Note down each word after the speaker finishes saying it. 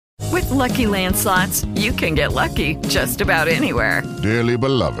Lucky Land Slots, you can get lucky just about anywhere. Dearly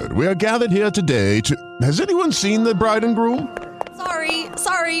beloved, we are gathered here today to... Has anyone seen the bride and groom?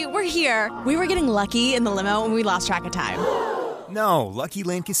 Sorry, we're here. We were getting lucky in the limo and we lost track of time. No, Lucky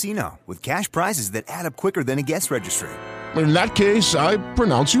Land Casino, with cash prizes that add up quicker than a guest registry. In that case, I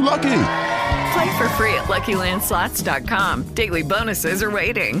pronounce you lucky. Play for free at LuckyLandSlots.com. Daily bonuses are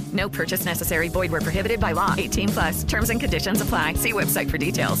waiting. No purchase necessary. Void where prohibited by law. 18+. Terms and conditions apply. See website for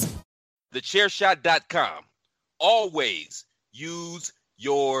details. TheChairShot.com. Always use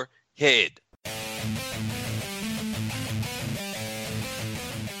your head.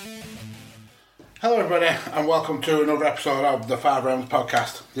 Hello everybody and welcome to another episode of the 5 Rounds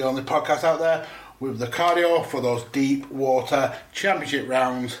Podcast, the only podcast out there with the cardio for those deep water championship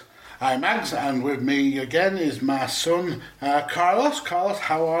rounds. I'm Mags and with me again is my son Carlos. Carlos,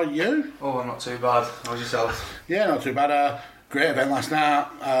 how are you? Oh, I'm not too bad. How's yourself? Yeah, not too bad. Great event last night.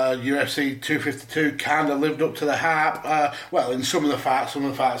 UFC 252 kind of lived up to the hype. Well, in some of the fights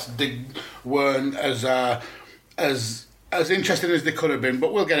weren't as interesting as they could have been,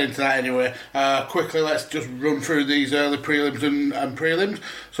 but we'll get into that anyway. Quickly, let's just run through these early prelims and prelims.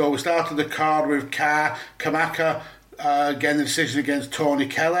 So we started the card with Kamaka getting the decision against Tony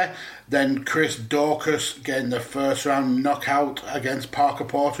Kelly, then Chris Daukaus getting the first round knockout against Parker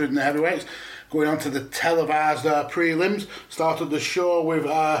Porter in the heavyweights. Going on to the televised prelims, started the show with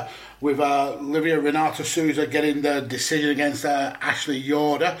Livia Renata Souza getting the decision against Ashley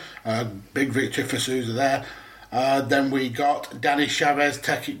Yoder. Big victory for Souza there. Then we got Danny Chavez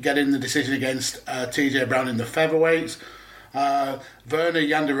getting the decision against TJ Brown in the featherweights. Verna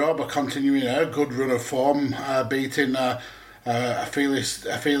Yandaroba continuing her good run of form, beating Felix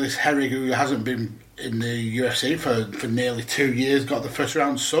Herrig, who hasn't been in the UFC for nearly 2 years, got the first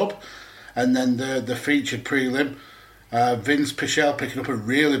round sub. And then the featured prelim, Vince Pichel picking up a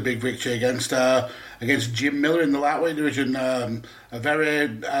really big victory against Jim Miller in the lightweight division. A very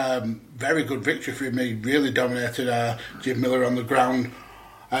good victory for him. He really dominated Jim Miller on the ground.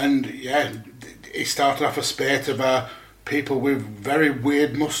 And yeah, he started off a spate of people with very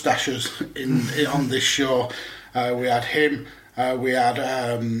weird moustaches on this show. We had him, we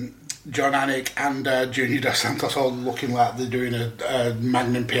had John Anik and Junior Dos Santos all looking like they're doing a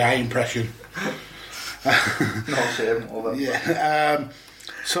Magnum PI impression. No shame, all that. Yeah.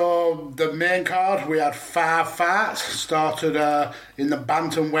 So the main card, we had 5 fights. Started in the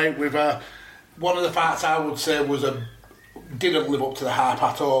bantamweight with one of the fights I would say didn't live up to the hype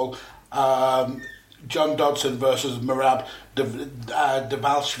at all. John Dodson versus Merab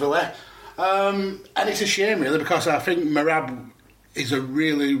Dvalishvili. And it's a shame really, because I think Merab is a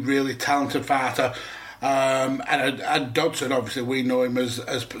really, really talented fighter. And Dodson, obviously, we know him as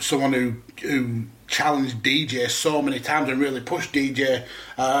someone who challenged DJ so many times and really pushed DJ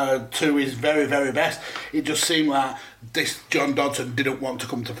to his very, very best. It just seemed like this John Dodson didn't want to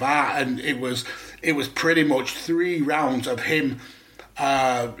come to fight, and it was pretty much 3 rounds of him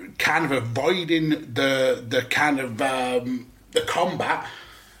kind of avoiding the kind of the combat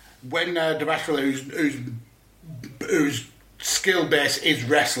when Dvalishvili, who's skill base is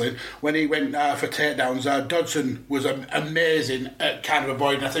wrestling, when he went for takedowns, Dodson was amazing at kind of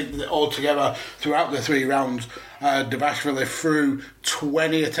avoiding. I think that altogether throughout the 3 rounds, Dvalishvili threw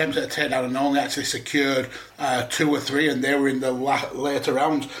 20 attempts at a takedown and only actually secured 2 or 3, and they were in the later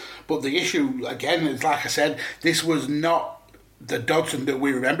rounds. But the issue again is, like I said, this was not the Dodson that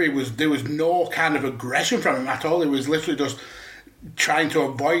we remember. There was no kind of aggression from him at all. It was literally just trying to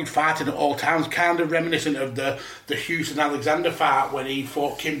avoid fighting at all times, kind of reminiscent of the Houston Alexander fight when he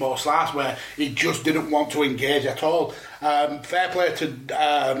fought Kimbo Slice, where he just didn't want to engage at all. Fair play to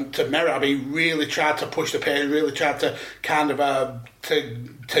Merab. He really tried to push the pace, really tried to kind of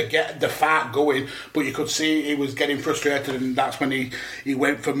to get the fight going, but you could see he was getting frustrated, and that's when he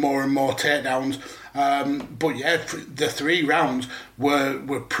went for more and more takedowns. But yeah, the 3 rounds were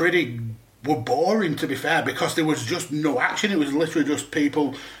boring, to be fair, because there was just no action. It was literally just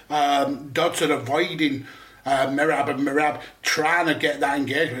people, Dodson avoiding Merab, and Merab trying to get that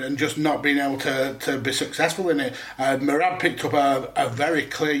engagement and just not being able to be successful in it. Merab picked up a very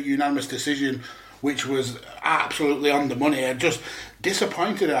clear unanimous decision, which was absolutely on the money. I'm just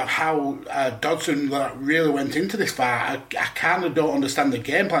disappointed at how Dodson really went into this fight. I kind of don't understand the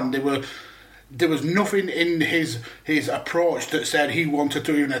game plan. There was nothing in his approach that said he wanted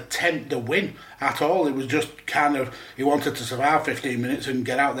to even attempt the win at all. It was just kind of, he wanted to survive 15 minutes and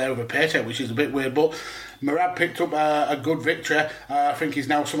get out there with a paycheck, which is a bit weird. But Merab picked up a good victory. I think he's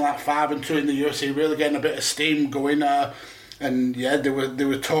now something like 5-2 in the UFC, really getting a bit of steam going. And yeah, there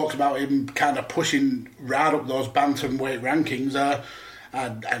were talks about him kind of pushing right up those bantamweight rankings.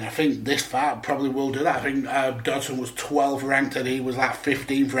 And I think this fight probably will do that. I think Dodson was 12 ranked and he was like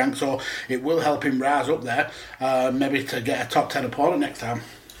 15th ranked, so it will help him rise up there, maybe to get a top 10 opponent next time.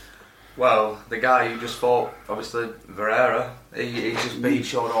 Well, the guy who just fought, obviously, Ferreira, he just beat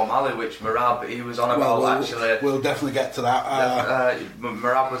Sean O'Malley, which Merab, he was on about, actually. We'll definitely get to that.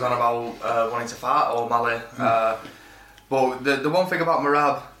 Merab was on about wanting to fight O'Malley. But the one thing about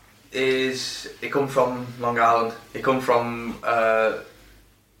Merab is he come from Long Island. He come from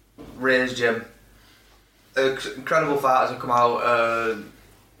Ray's gym. Incredible fighters have come out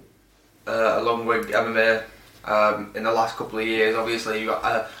along with MMA in the last couple of years. Obviously, you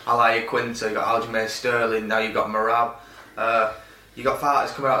got Alaya Quinta, you got Aljamain Sterling. Now you got Merab. You got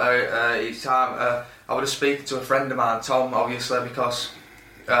fighters coming out there each time. I was speaking to a friend of mine, Tom, obviously, because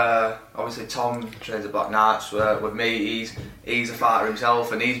obviously Tom trains at Black Knights with me. He's a fighter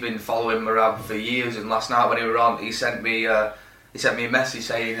himself, and he's been following Merab for years. And last night when he was on, he sent me a message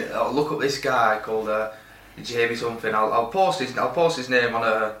saying, "Oh, look up this guy called Jamie something. I'll post his name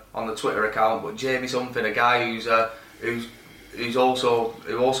on the Twitter account. But Jamie something, a guy who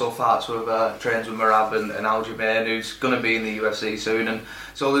also fights with trains with Merab and Aljamain, who's going to be in the UFC soon. And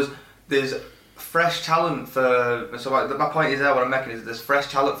so there's fresh talent for. So my point is there. What I'm making is there's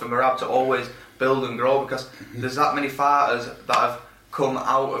fresh talent for Merab to always build and grow, because there's that many fighters that have come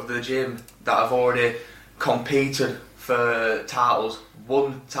out of the gym that have already competed for titles,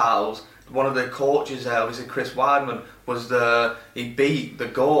 won titles. One of the coaches there, obviously Chris Weidman, he beat the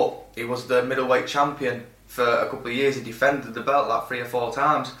GOAT. He was the middleweight champion for a couple of years. He defended the belt like 3 or 4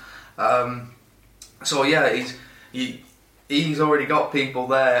 times. So yeah, he's already got people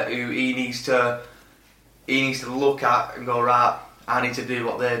there who he needs to look at and go, right, I need to do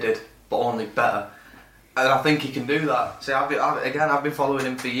what they did, but only better. And I think he can do that. So I've been following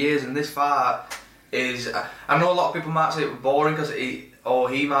him for years, and this fight is. I know a lot of people might say it boring because he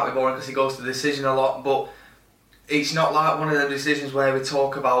might be boring because he goes to the decision a lot, but it's not like one of the decisions where we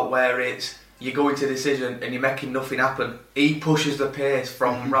talk about where it's you go into decision and you're making nothing happen. He pushes the pace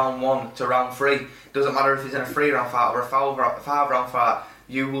from round 1 to round 3. Doesn't matter if it's in a 3-round fight or a 5-round fight.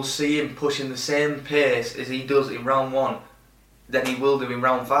 You will see him pushing the same pace as he does in round 1 than he will do in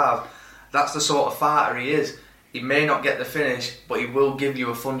round 5. That's the sort of fighter he is. He may not get the finish, but he will give you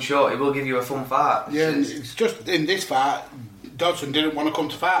a fun shot. He will give you a fun fight. Yeah, it's just in this fight, Dodson didn't want to come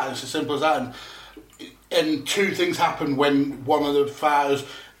to fight. It's as simple as that. And 2 things happen when one of the fighters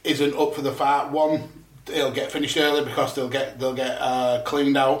isn't up for the fight. 1, he'll get finished early because they'll get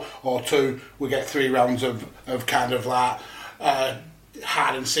cleaned out, or 2, we get 3 rounds of kind of like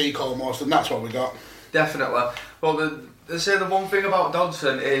hide and seek almost, and that's what we got. Definitely. Well, the one thing about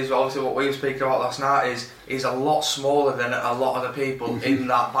Dodson is obviously what we were speaking about last night is he's a lot smaller than a lot of the people in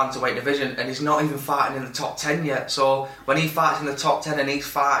that bantamweight division, and he's not even fighting in the top 10 yet. So when he fights in the top 10 and he's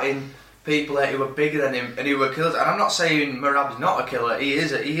fighting people who are bigger than him and who are killers, and I'm not saying Merab's not a killer. He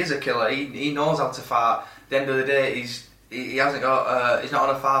is a killer. He knows how to fight. At the end of the day, he hasn't got he's not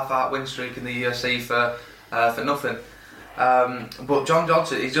on a 5-fight win streak in the UFC for nothing. But John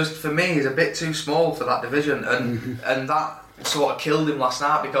Dodson, he's just, for me, he's a bit too small for that division, and that sort of killed him last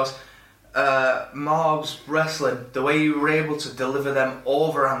night, because Marv's wrestling, the way you were able to deliver them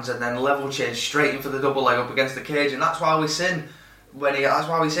overhands and then level change straight in for the double leg up against the cage, and that's why we've seen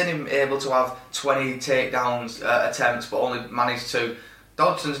him able to have 20 takedowns attempts but only managed 2.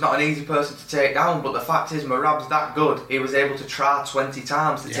 Dodson's not an easy person to take down, but the fact is Merab's that good, he was able to try 20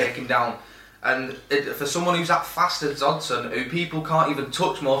 times to take him down. And for someone who's that fast as Dodson, who people can't even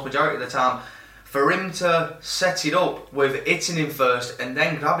touch most majority of the time, for him to set it up with hitting him first and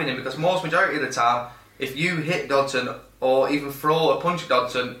then grabbing him, because most majority of the time, if you hit Dodson or even throw a punch at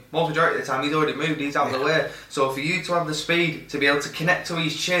Dodson, most majority of the time he's already moved, he's out of the way. So for you to have the speed to be able to connect to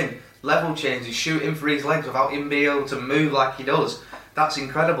his chin, level change and shoot him for his legs without him being able to move like he does, that's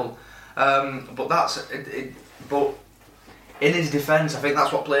incredible. But in his defence, I think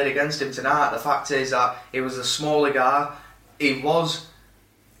that's what played against him tonight. The fact is that he was a smaller guy.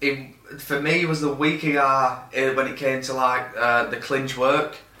 For me, he was the weaker guy when it came to the clinch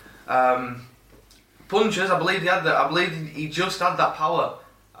work. Punches, I believe he just had that power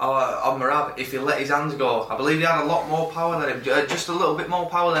on Merab. If he let his hands go, I believe he had a lot more power than him, just a little bit more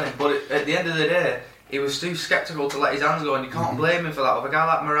power than him. But at the end of the day, he was too sceptical to let his hands go, and you can't blame him for that. With a guy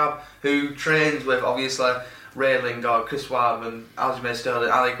like Merab, who trains with obviously Ray Lingard, Chris Weidman, Aljamain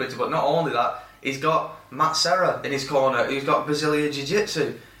Sterling, Ali Quinta, but not only that, he's got Matt Serra in his corner, who's got Brazilian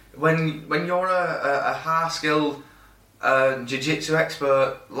Jiu-Jitsu. When you're a high-skilled Jiu-Jitsu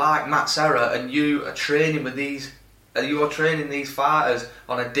expert like Matt Serra, and you are training with these fighters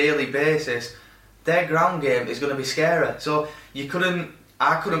on a daily basis, their ground game is going to be scary. So you couldn't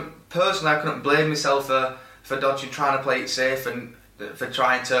I couldn't blame myself for dodging, trying to play it safe, and for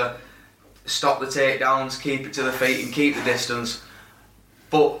trying to stop the takedowns, keep it to the feet, and keep the distance.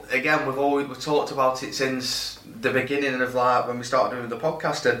 But again, we've talked about it since the beginning of like when we started doing the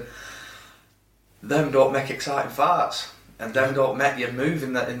podcasting. Them don't make exciting fights, and them don't make you move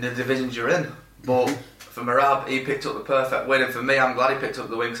in the divisions you're in. But for Merab, he picked up the perfect win, and for me, I'm glad he picked up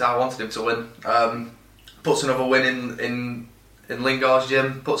the win because I wanted him to win. Puts another win in Lingard's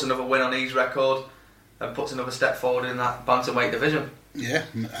gym, puts another win on his record, and puts another step forward in that bantamweight division. Yeah,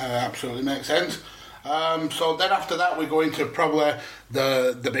 absolutely makes sense. So then after that we go into probably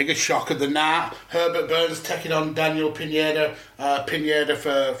the biggest shock of the night. Herbert Burns taking on Daniel Pineda. Pineda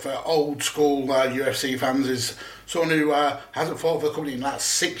for old school UFC fans is someone who hasn't fought for the company in like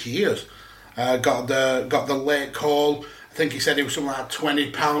 6 years. Got the late call. I think he said he was something like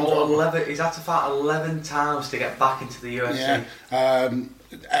 £20. He's had to fight 11 times to get back into the UFC. Yeah.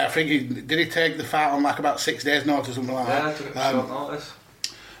 I think did he take the fight on like about 6 days notice or something like that? Yeah, took it short notice.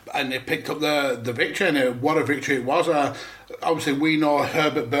 And they picked up the victory, and what a victory it was. Obviously, we know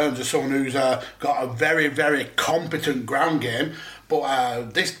Herbert Burns as someone who's got a very, very competent ground game,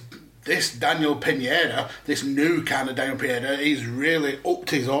 but this Daniel Pineda, this new kind of Daniel Pineda, he's really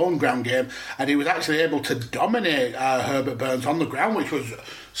upped his own ground game, and he was actually able to dominate Herbert Burns on the ground, which was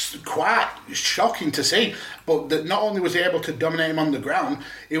quite shocking to see. But that not only was he able to dominate him on the ground,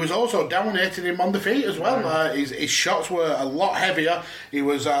 he was also dominating him on the feet as well. His shots were a lot heavier. He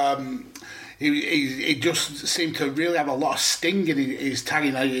was he just seemed to really have a lot of sting in his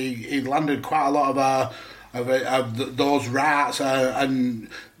tagging. He landed quite a lot of those rights, and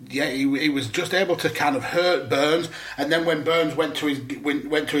yeah, he was just able to kind of hurt Burns. And then when Burns went to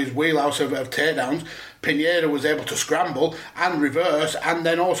his wheelhouse of takedowns, Pineda was able to scramble and reverse, and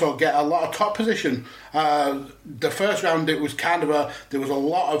then also get a lot of top position. The first round, it was there was a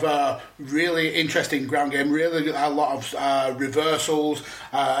lot of really interesting ground game, really a lot of reversals,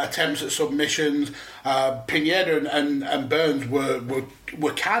 attempts at submissions. Pineda and Burns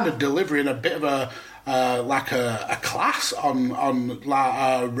were kind of delivering a bit of a class on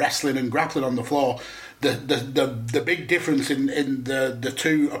wrestling and grappling on the floor. The big difference in the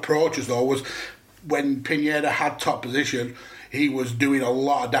two approaches though was when Pineda had top position, he was doing a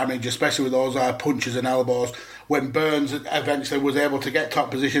lot of damage, especially with those punches and elbows. When Burns eventually was able to get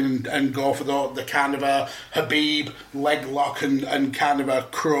top position and go for the kind of a Habib leg lock and kind of a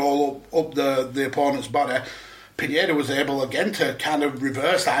crawl up the opponent's body, Pineda was able again to kind of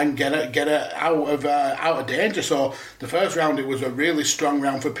reverse that and get it out of danger. So the first round, it was a really strong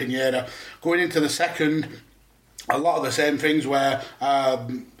round for Pineda. Going into the second, a lot of the same things where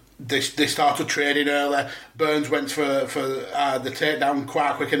they started trading early. Burns went for the takedown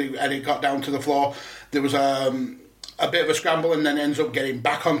quite quick, and it got down to the floor. There was a bit of a scramble, and then ends up getting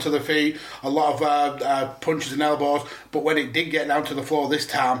back onto the feet. A lot of punches and elbows. But when it did get down to the floor this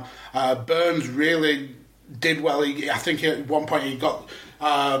time, Burns really did well. I think at one point he got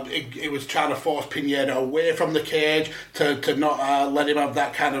he was trying to force Pineda away from the cage to not let him have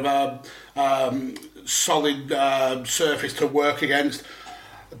that kind of solid surface to work against.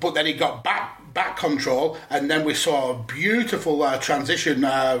 But then he got back control, and then we saw a beautiful transition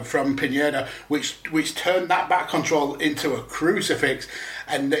from Pineda, which turned that back control into a crucifix,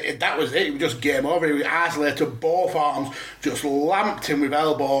 and that was it. It was just game over. He was isolated, both arms, just lamped him with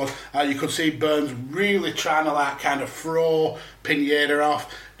elbows. You could see Burns really trying to kind of throw Pineda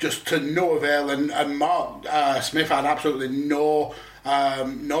off, just to no avail, and Mark Smith had absolutely no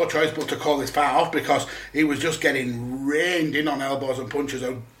choice but to call this fight off, because he was just getting rained in on elbows and punches.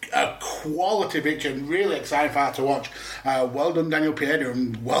 A quality victory, and really exciting fight to watch. Well done, Daniel Pineda,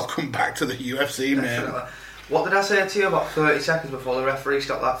 and welcome back to the UFC, man. What did I say to you about 30 seconds before the referee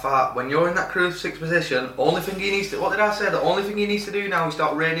stopped that fight? When you're in that crucifix position, what did I say? The only thing he needs to do now is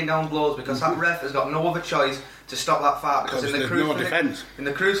start raining down blows, because that ref has got no other choice to stop that fight, because in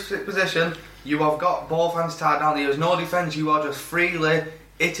the crucifix position, you have got both hands tied down. There is no defence. You are just freely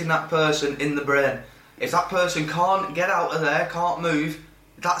hitting that person in the brain. If that person can't get out of there, can't move,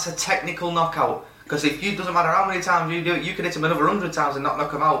 that's a technical knockout. Because it doesn't matter how many times you do it, you can hit him another 100 times and not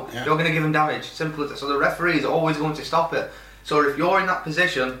knock him out. Yeah. You're going to give him damage. Simple as that. So the referee is always going to stop it. So if you're in that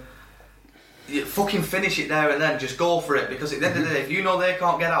position, you fucking finish it there and then. Just go for it. Because at the end of the day, if you know they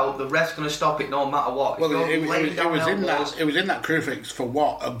can't get out, the ref's going to stop it no matter what. Well, it was in that crucifix for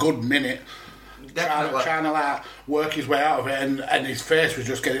what, a good minute. Trying to work his way out of it, and his face was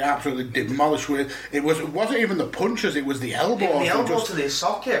just getting absolutely demolished with. It wasn't even the punches; it was the elbows. The elbow to the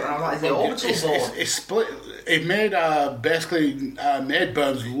socket, and I'm like, the orbital ball. It split. It made basically made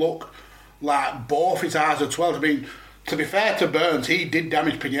Burns look like both his eyes are 12. I mean, to be fair to Burns, he did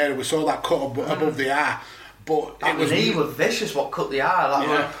damage Pinheiro. We saw that cut above the eye. But that knee was vicious, what cut the eye. That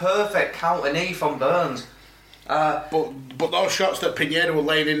was a perfect counter knee from Burns. But those shots that Pinheiro were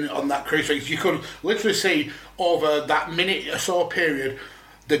laying in on that crucifix, you could literally see over that minute or so period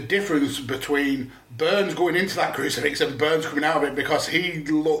the difference between Burns going into that crucifix and Burns coming out of it, because he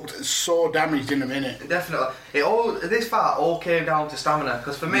looked so damaged in a minute. Definitely. This fight all came down to stamina,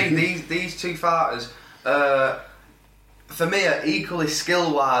 because for me, these two fighters, for me, are equally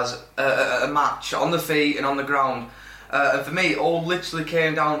skill-wise a match on the feet and on the ground. And for me, it all literally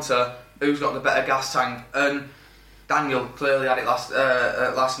came down to who's got the better gas tank. And Daniel clearly had it last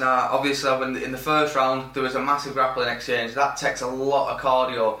night. Obviously, when in the first round there was a massive grappling exchange. That takes a lot of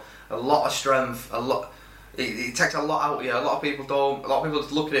cardio, a lot of strength, It takes a lot out of you. A lot of people don't. A lot of people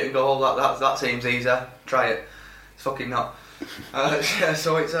just look at it and go, "Oh, that seems easy. Try it." It's fucking not.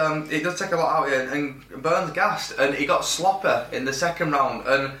 So it does take a lot out of you. And Burns gassed, and he got sloppy in the second round.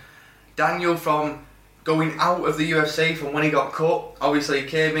 And Daniel, from going out of the UFC from when he got cut, obviously he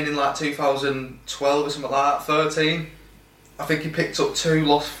came in like 2012 or something like that, 13. I think he picked up 2,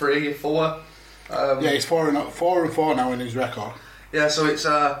 lost 3 or 4. He's 4-4 now in his record. Yeah, so it's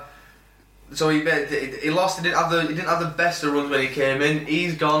so he lost. He didn't have the best of runs when he came in.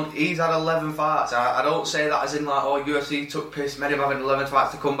 He's gone. He's had 11 fights. I don't say that as in like, oh, UFC took piss, made him having 11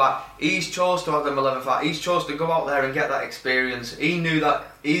 fights to come back. He's chose to have them 11 fights. He's chose to go out there and get that experience. He knew that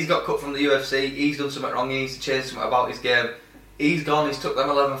he's got cut from the UFC. He's done something wrong. He needs to change something about his game. He's gone. He's took them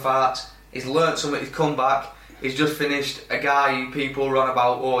 11 fights. He's learnt something. He's come back. He's just finished a guy who people run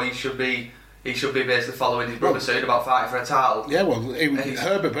about. Oh, he should be basically following his brother soon about fighting for a title. Yeah, well,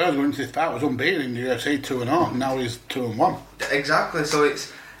 Herbert Burns going into this fight was unbeaten in the UFC 2-0. Now he's 2-1. Exactly. So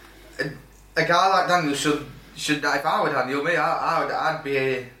it's a guy like Daniel should. If I were Daniel, I'd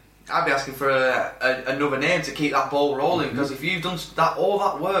be asking for another name to keep that ball rolling, because if you've done all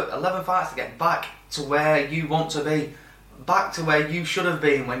that work, 11 fights to get back to where you want to be, back to where you should have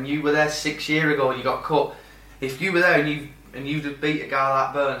been when you were there 6 years ago and you got cut. If you were there and you just beat a guy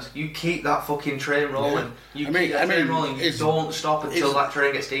like Burns, you keep that fucking train rolling. You keep that train rolling. You don't stop until that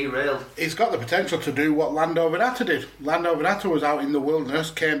train gets derailed. It's got the potential to do what Lando Venata did. Lando Venata was out in the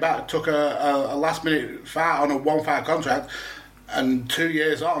wilderness, came back, took a last-minute fight on a one-fight contract, and 2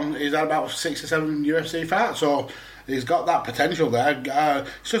 years on, he's had about 6 or 7 UFC fights. So he's got that potential there.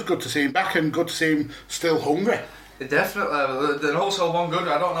 It's just good to see him back and good to see him still hungry. Definitely. And also one good.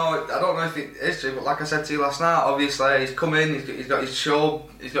 I don't know if it is true, but like I said to you last night, obviously he's come in. He's got his show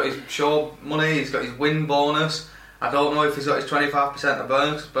money. He's got his win bonus. I don't know if he's got his 25% of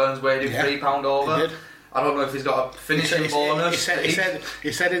Burns. Burns weighed him £3 over. He did. I don't know if he's got a finishing bonus.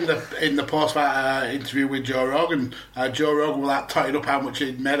 He said in the post-fight interview with Joe Rogan, Joe Rogan was like totting up how much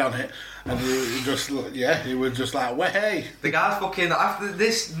he'd made on it, and he was just like, well, hey. The guy's fucking, after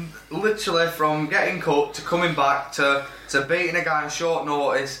this, literally from getting cut to coming back to beating a guy on short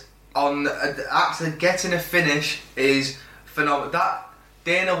notice, on actually getting a finish is phenomenal. That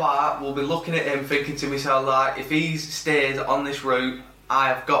Dana White will be looking at him thinking to himself, like, if he's stayed on this route,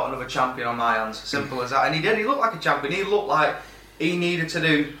 I've got another champion on my hands. Simple as that. And he did. He looked like a champion. He looked like he needed to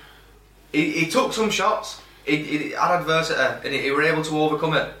do. He took some shots. He had adversity, and he were able to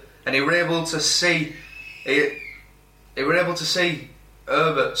overcome it. And he were able to see. He were able to see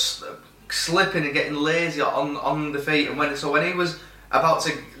Herbert slipping and getting lazy on the feet. And when he was about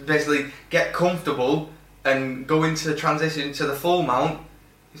to basically get comfortable and go into the transition to the full mount,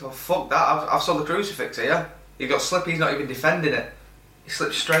 he thought, "Fuck that! I've saw the crucifix here." He got slippy. He's not even defending it. He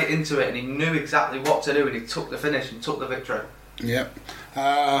slipped straight into it, and he knew exactly what to do, and he took the finish and took the victory. Yep.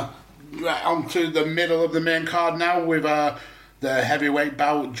 Right on to the middle of the main card now with the heavyweight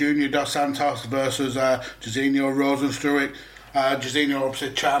bout, Junior Dos Santos versus Jairzinho Rozenstruik. Jairzinho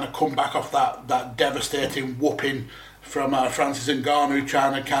obviously trying to come back off that devastating whooping from Francis Ngannou,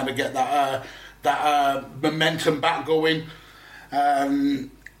 trying to kind of get that momentum back going.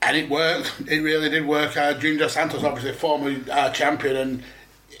 And it worked. It really did work. Junior Dos Santos, obviously former champion, and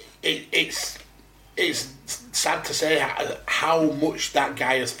it's sad to say how much that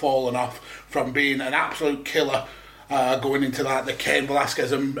guy has fallen off from being an absolute killer going into the Cain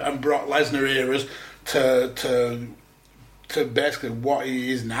Velasquez and Brock Lesnar eras to basically what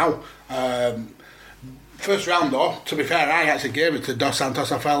he is now. First round though, to be fair, I actually gave it to Dos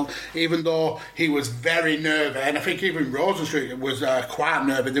Santos. I felt, even though he was very nervy, and I think even Rozenstruik was quite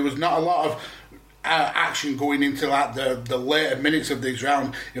nervy, there was not a lot of action going into the later minutes of this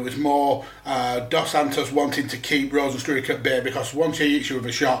round. It was more Dos Santos wanting to keep Rozenstruik at bay, because once he hits you with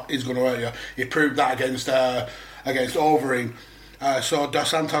a shot, he's going to hurt you. He proved that against Overeem. So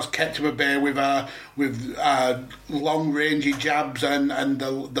Dos Santos kept him at bay with long-rangey jabs and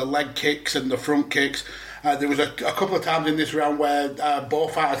the leg kicks and the front kicks. There was a couple of times in this round where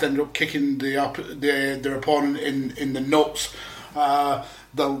both fighters ended up kicking their opponent in the nuts.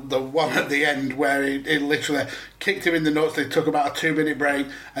 The one at the end where it literally kicked him in the nuts. They took about a 2-minute break,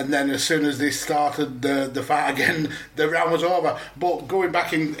 and then as soon as they started the fight again, the round was over. But going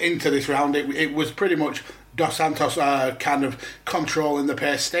back into this round, it was pretty much Dos Santos kind of controlling the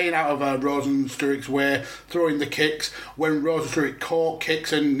pace, staying out of Rozenstruik's way, throwing the kicks. When Rozenstruik caught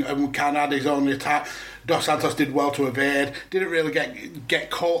kicks and kind of had his own attack, Dos Santos did well to evade. Didn't really get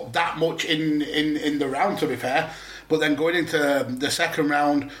caught that much in the round, to be fair. But then going into the second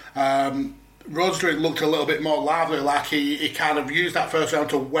round, Rozenstruik looked a little bit more lively, like he kind of used that first round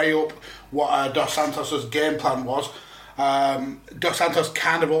to weigh up what Dos Santos' game plan was. Dos Santos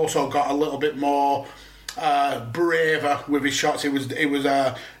kind of also got a little bit more braver with his shots. He was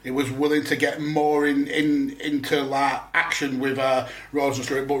willing to get more into like action with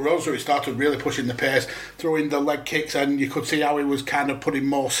Rozenstruik, but Rozenstruik started really pushing the pace, throwing the leg kicks, and you could see how he was kind of putting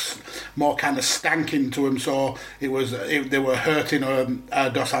more kind of stank into him. So they were hurting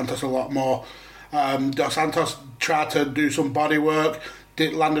Dos Santos a lot more. Dos Santos tried to do some body work,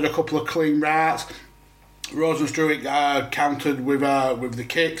 landed a couple of clean rights. Rozenstruik countered with the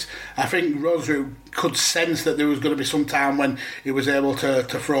kicks. I think Rozenstruik could sense that there was going to be some time when he was able to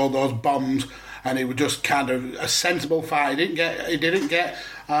throw those bombs, and he was just kind of a sensible fight. He didn't get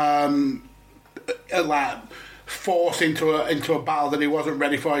like forced into a battle that he wasn't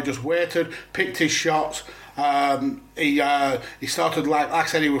ready for. He just waited, picked his shots. He started, like I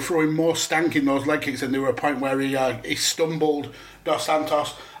said, he was throwing more stank in those leg kicks, and there were a point where he stumbled Dos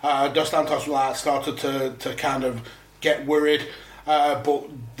Santos. Dos Santos started to kind of get worried, but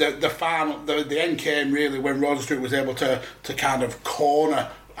the end came really when Rozenstruik was able to kind of corner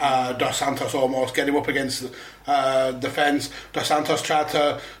Dos Santos, almost get him up against the fence. Dos Santos tried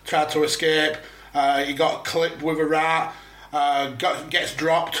to escape. He got clipped with a right, gets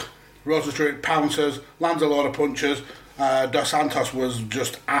dropped. Rozenstruik pounces, lands a load of punches. Dos Santos was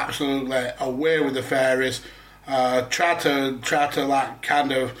just absolutely away with the fairies. Tried to like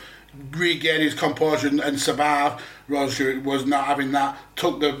kind of regain his composure and survive. Rozenstruik was not having that.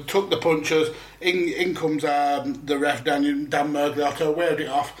 Took the punches. In comes the ref Dan Mergliotto, waved it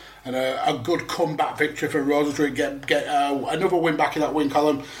off, and a good comeback victory for Rozenstruik. Get another win back in that win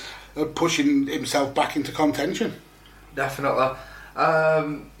column, pushing himself back into contention. Definitely.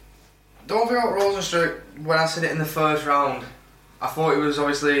 Don't forget about Rozenstruik. When I said it in the first round, I thought he was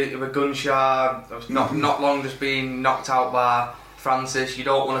gun shy. Not long just being knocked out by Francis. You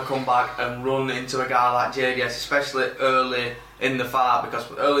don't want to come back and run into a guy like JDS, especially early in the fight,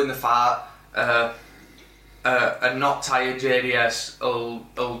 because early in the fight, a not tired JDS will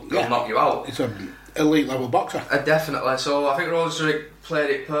knock you out. It's an elite level boxer. Definitely. So I think Rozenstruik played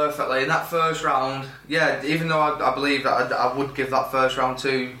it perfectly in that first round. Yeah, even though I believe that I would give that first round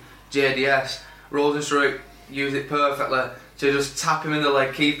to JDS, Rozenstruik used it perfectly to just tap him in the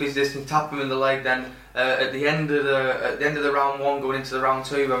leg, keep his distance, tap him in the leg. Then at the end of the round one, going into the round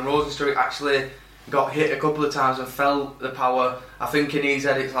two, when Rozenstruik actually got hit a couple of times and felt the power, I think in his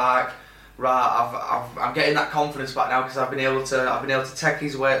head it's like, right, I'm getting that confidence back now because I've been able to take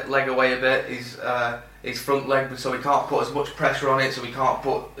his leg away a bit, his front leg, so he can't put as much pressure on it, so he can't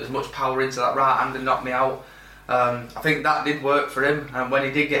put as much power into that right hand and knock me out. I think that did work for him, and when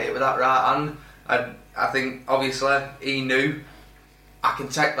he did get it with that right hand, I think obviously he knew, I can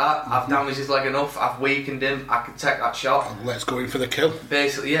take that. I've damaged his leg enough. I've weakened him. I can take that shot. And let's go in for the kill.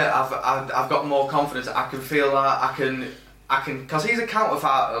 Basically, yeah. I've got more confidence. I can feel that I can because he's a counter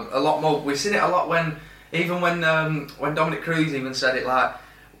fighter a lot more. We've seen it a lot when Dominic Cruz even said it, like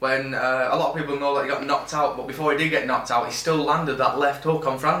when a lot of people know that he got knocked out, but before he did get knocked out, he still landed that left hook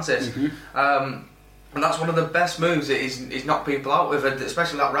on Francis. And that's one of the best moves that he's knocked people out with,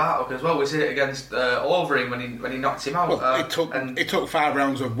 especially that right hook as well. We see it against Overeem when he knocked him out. Well, it took 5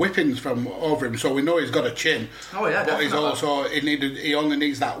 rounds of whippings from Overeem, so we know he's got a chin. Oh yeah, but definitely. he only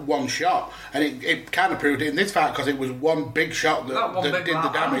needs that one shot, and it kind of proved it in this fight because it was one big shot that did the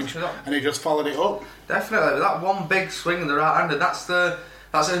damage, and he just followed it up. Definitely, that one big swing in the right hand, and that's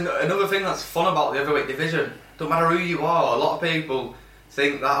another thing that's fun about the heavyweight division. Don't matter who you are, a lot of people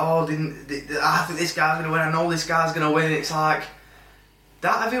think that, I think this guy's going to win, I know this guy's going to win. It's like,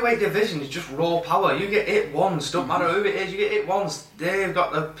 that heavyweight division is just raw power. You get hit once, don't matter who it is, you get hit once, they've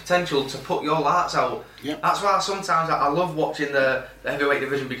got the potential to put your lights out. Yep. That's why sometimes I love watching the heavyweight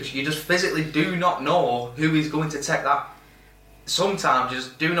division, because you just physically do not know who is going to take that. Sometimes you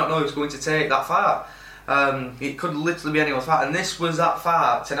just do not know who's going to take that fight. It could literally be anyone's fight, and this was that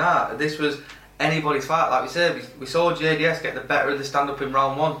fight tonight. This was anybody's fight. Like we said, we saw JDS get the better of the stand-up in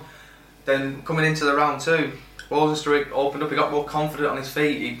round 1. Then coming into the round 2, Rosenstruik opened up. He got more confident on his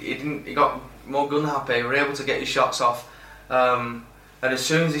feet. He got more gun happy. He were able to get his shots off. And as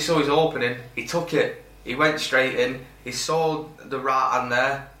soon as he saw his opening, he took it. He went straight in. He saw the right hand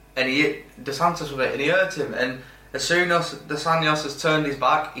there, and he hit Dos Santos with it, and he hurt him. And as soon as Dos Santos has turned his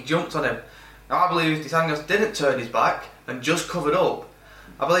back, he jumped on him. Now I believe if Dos Santos didn't turn his back and just covered up,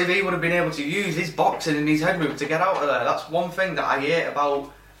 I believe he would have been able to use his boxing and his head move to get out of there. That's one thing that I hate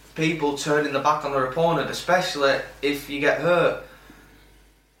about people turning the back on their opponent, especially if you get hurt.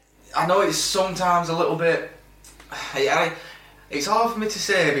 I know it's sometimes a little bit... It's hard for me to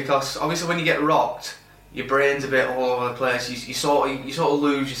say, because obviously when you get rocked, your brain's a bit all over the place. You sort of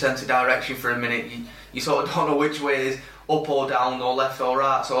lose your sense of direction for a minute. You sort of don't know which way is up or down or left or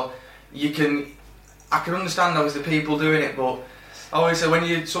right. So I can understand obviously people doing it, but obviously when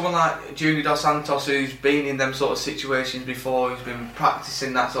you someone like Junior Dos Santos, who's been in them sort of situations before, who's been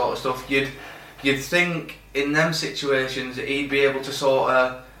practicing that sort of stuff, you'd think in them situations that he'd be able to sort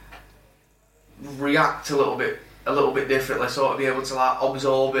of react a little bit differently, sort of be able to like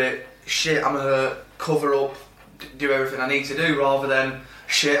absorb it. Shit, I'm hurt. Cover up. Do everything I need to do, rather than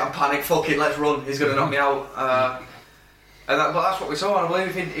shit, I'm panicked. Fuck it, let's run. He's going to knock me out. But that's what we saw. And I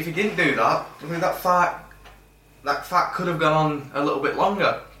believe if he didn't do that, I believe that fight could have gone on a little bit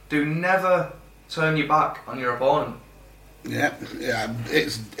longer. Do never turn your back on your opponent. Yeah,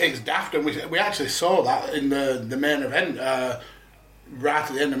 it's daft, and we actually saw that in the main event right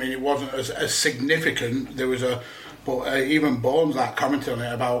at the end. I mean, it wasn't as significant. There was but even Bones commented on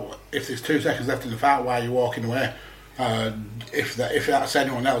it about if there's 2 seconds left in the fight, why are you walking away? If that's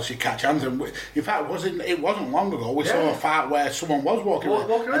anyone else, you catch hands. And in fact, it wasn't long ago we saw a fight where someone was walking away.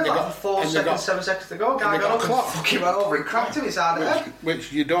 And they got 4 seconds, 7 seconds to go. Guy got up and fucking went over and cracked him inside the head.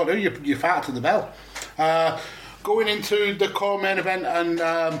 Which you don't do. You fight to the bell. Going into the core main event, and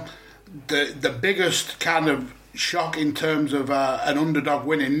the biggest kind of shock in terms of an underdog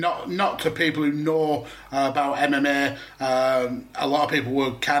winning, not to people who know about MMA. A lot of people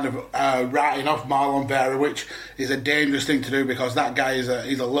were kind of writing off Marlon Vera, which is a dangerous thing to do, because that guy he's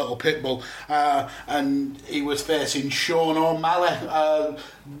a little pit bull, and he was facing Sean O'Malley,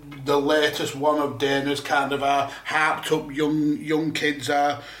 the latest one of Dana's kind of harped up young kids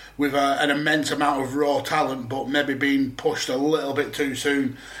with an immense amount of raw talent, but maybe being pushed a little bit too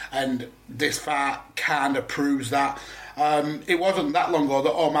soon. And this fight kind of proves that. It wasn't that long ago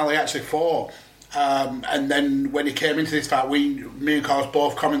that O'Malley actually fought. And then when he came into this fight, me and Carlos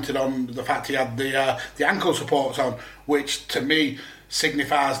both commented on the fact he had the ankle supports on, which to me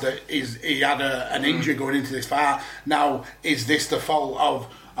signifies that he had an injury going into this fight. Now, is this the fault of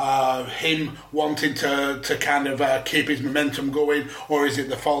him wanting to kind of keep his momentum going, or is it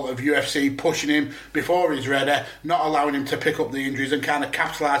the fault of UFC pushing him before he's ready, not allowing him to pick up the injuries, and kind of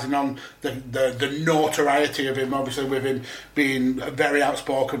capitalising on the notoriety of him, obviously with him being a very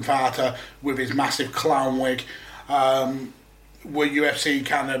outspoken fighter with his massive clown wig? Were UFC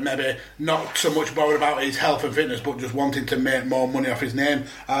kind of maybe not so much bothered about his health and fitness, but just wanting to make more money off his name?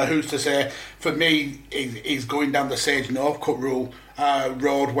 Who's to say? For me, he's going down the Sage Northcutt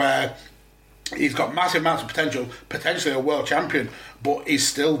road, where he's got massive amounts of potential, potentially a world champion, but he's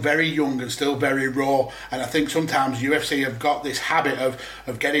still very young and still very raw. And I think sometimes UFC have got this habit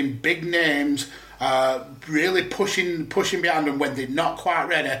of getting big names, really pushing behind them when they're not quite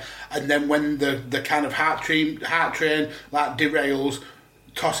ready, and then when the kind of heart train like derails,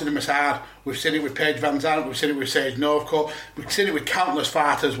 tossing them aside. We've seen it with Paige Van Zandt, we've seen it with Sage Northcutt, we've seen it with countless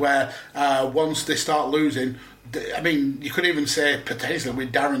fighters where once they start losing, I mean, you could even say potentially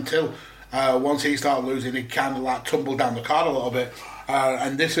with Darren Till, once he started losing, he kind of like tumbled down the card a little bit,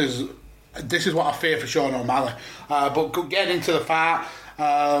 and this is what I fear for Sean O'Malley. But getting into the fight,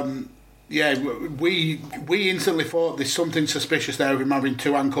 yeah, we instantly thought there's something suspicious there with him having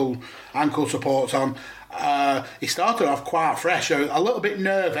 2 ankle supports on. He started off quite fresh, a little bit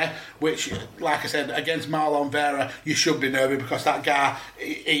nervy, which, like I said, against Marlon Vera, you should be nervy, because that guy,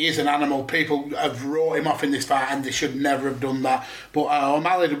 he is an animal. People have wrote him off in this fight, and they should never have done that. But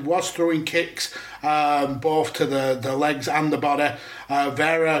O'Malley was throwing kicks, both to the legs and the body.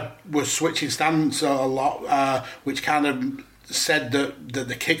 Vera was switching stance a lot, which kind of said that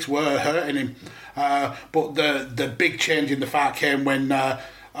the kicks were hurting him. But the big change in the fight came when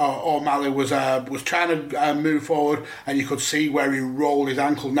O'Malley was trying to move forward, and you could see where he rolled his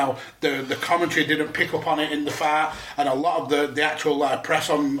ankle. Now the commentary didn't pick up on it in the fight, and a lot of the actual press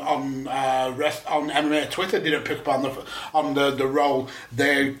on MMA Twitter didn't pick up on the roll.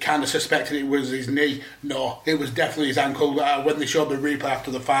 They kind of suspected it was his knee. No, it was definitely his ankle. When they showed the replay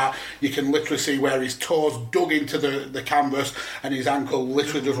after the fight, you can literally see where his toes dug into the canvas, and his ankle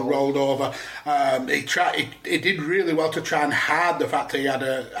literally just rolled over. He did really well to try and hide the fact that he had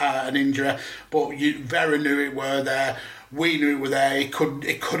an injury, but Vera knew it were there. We knew it were there. He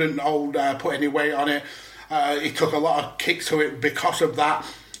couldn't put any weight on it. He took a lot of kicks to it because of that.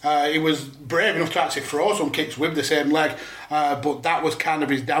 He was brave enough to actually throw some kicks with the same leg, but that was kind of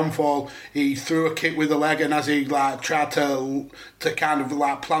his downfall. He threw a kick with the leg, and as he tried to kind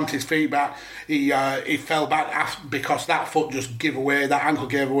of plant his feet back, he fell back because that foot just gave away, that ankle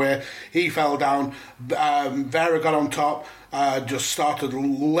gave away. He fell down. Vera got on top, just started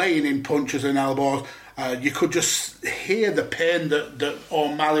laying in punches and elbows. You could just hear the pain that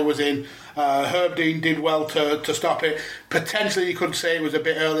O'Malley was in. Herb Dean did well to stop it. Potentially you could say it was a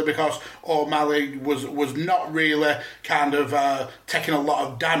bit early because O'Malley was not really kind of taking a lot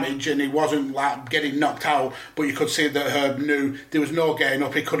of damage, and he wasn't getting knocked out, but you could see that Herb knew there was no getting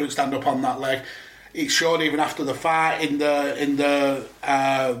up. He couldn't stand up on that leg. It showed even after the fight in the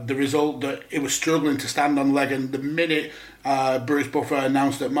result that he was struggling to stand on the leg, and the minute Bruce Buffer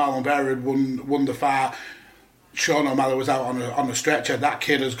announced that Marlon Vera had won the fight, Sean O'Malley was out on a stretcher. That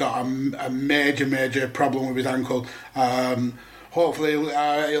kid has got a major problem with his ankle. Hopefully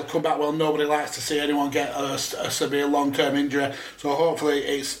he'll come back well. Nobody likes to see anyone get a severe long-term injury, so hopefully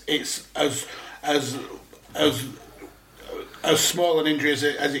it's as small an injury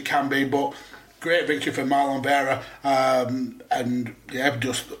as it can be, but great victory for Marlon Vera, and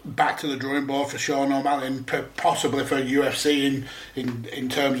just back to the drawing board for Sean O'Malley, and possibly for UFC in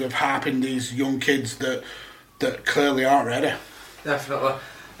terms of hyping these young kids that clearly aren't ready. Definitely.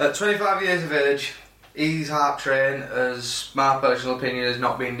 At 25 years of age, he's hype train, as my personal opinion, has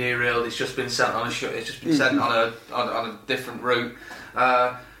not been derailed. It's just been sent on a different route.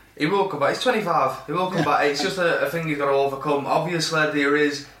 He will come back. He's 25. He will come back. It's just a thing he's got to overcome. Obviously, there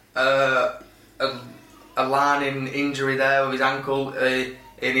is a lining injury there with his ankle. In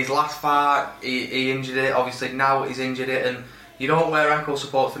his last fight, he injured it. Obviously, now he's injured it, and you don't wear ankle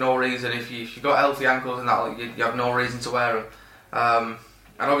support for no reason. If you've got healthy ankles and that, you have no reason to wear them.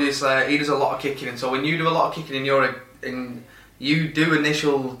 And obviously, he does a lot of kicking, and so when you do a lot of kicking you do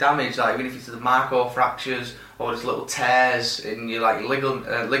initial damage, like even if it's the macro fractures or just little tears in your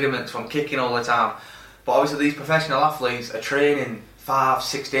ligaments from kicking all the time. But obviously, these professional athletes are training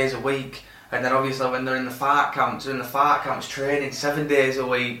 5-6 days a week, and then obviously when they're in the fight camps, training 7 days a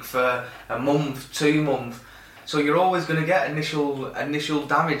week for a month, 2 months. So you're always going to get initial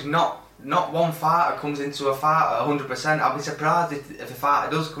damage. Not one fighter comes into a fight at 100%. I'll be surprised if a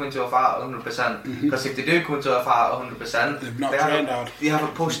fighter does come into a fight at 100%. Because if they do come into a fight at 100%, they've not trained hard. They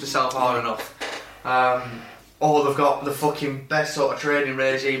haven't pushed themselves hard enough. Or they've got the fucking best sort of training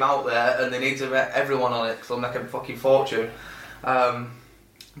regime out there, and they need to get everyone on it because they'll make a fucking fortune.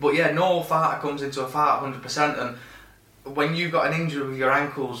 But yeah, no fighter comes into a fight at 100%, and when you've got an injury with your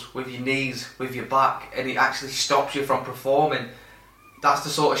ankles, with your knees, with your back, and it actually stops you from performing, that's the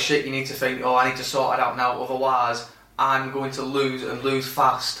sort of shit you need to think, I need to sort it out now, otherwise I'm going to lose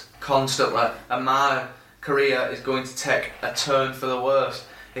fast, constantly, and my career is going to take a turn for the worse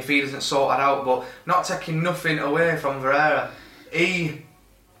if he doesn't sort it out. But not taking nothing away from Vera, he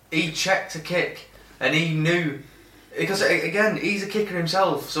checked a kick, and he knew, because again, he's a kicker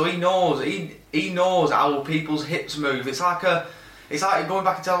himself, so he knows how people's hips move. It's like going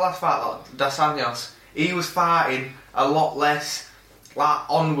back into the last fight, like Dos Anjos. He was fighting a lot less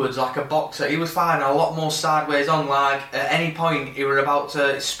onwards, like a boxer. He was fighting a lot more sideways on. Like at any point, he were about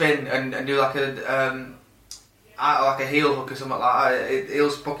to spin and do like a heel hook or something like that. He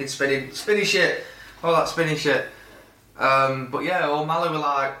was fucking spinny shit, all that spinny shit. But yeah, O'Malley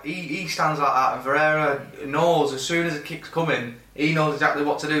he stands like that, and Vera knows as soon as a kick's coming, he knows exactly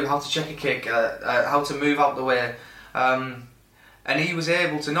what to do, how to check a kick, how to move out the way. And he was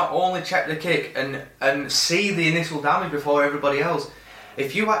able to not only check the kick and see the initial damage before everybody else.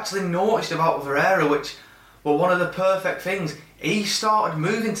 If you actually noticed about Vera, which were one of the perfect things, he started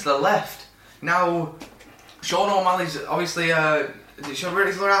moving to the left. Now, Sean O'Malley's obviously, his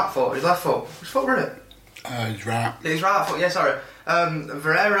right foot, his left foot, which foot were it? His right. His right foot, yeah, sorry.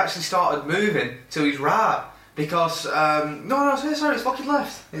 Vera actually started moving to his right because, sorry, his fucking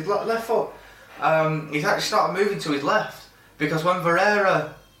left. His left foot. He's actually started moving to his left because when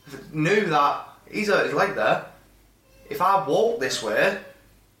Vera knew that he's hurt his leg there, if I walk this way,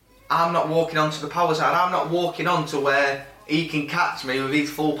 I'm not walking onto the power side. I'm not walking on to where he can catch me with his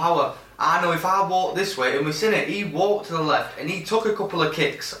full power. I know if I walk this way, and we've seen it, he walked to the left and he took a couple of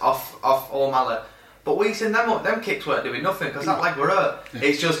kicks off O'Malley. But we seen them kicks weren't doing nothing because that leg were hurt. Yeah.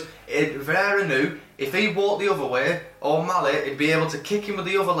 It's just, Vera knew if he walked the other way, O'Malley would be able to kick him with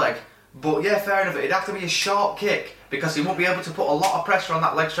the other leg. But yeah, fair enough, it'd have to be a short kick because he won't be able to put a lot of pressure on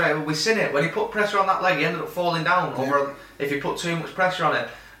that leg straight away. We've seen it, when he put pressure on that leg, he ended up falling down over if he put too much pressure on it.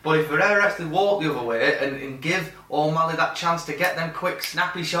 But if Vera actually walked the other way and give O'Malley that chance to get them quick,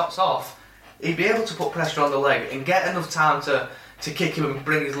 snappy shots off, he'd be able to put pressure on the leg and get enough time to kick him and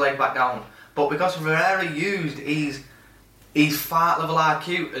bring his leg back down. But because Vera used his fight level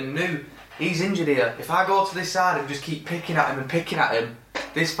IQ and knew he's injured here, if I go to this side and just keep picking at him,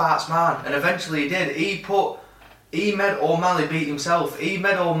 this fight's mine. And eventually he did. He made O'Malley beat himself. He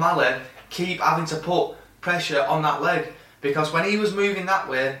made O'Malley keep having to put pressure on that leg. Because when he was moving that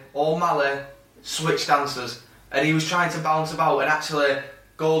way, O'Malley switched stances and he was trying to bounce about and actually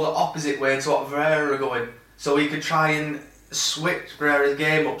go the opposite way to what Vera were going. So he could try and switch Vera's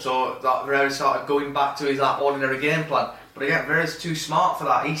game up so that Vera started going back to his ordinary game plan. But again, Vera's too smart for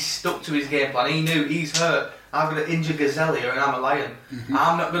that. He stuck to his game plan. He knew he's hurt. I'm going to injure Gazelle here and I'm a lion. Mm-hmm.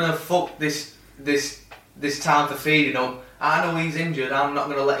 I'm not going to fuck this time for feeding up. I know he's injured. I'm not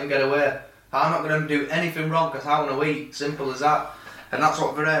going to let him get away. I'm not going to do anything wrong because I want to eat. Simple as that. And that's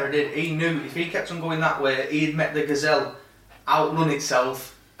what Vera did. He knew if he kept on going that way, he'd make the Gazelle outrun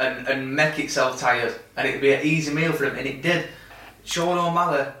itself and make itself tired. And it'd be an easy meal for him. And it did. Sean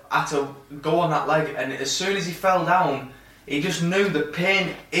O'Malley had to go on that leg. And as soon as he fell down, he just knew the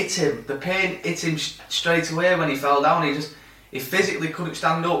pain hit him. The pain hit him straight away when he fell down. He physically couldn't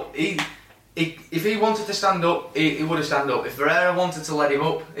stand up. If he wanted to stand up, he would have stand up. If Vera wanted to let him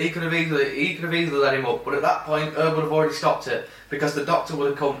up, he could have easily let him up. But at that point, Herb would have already stopped it because the doctor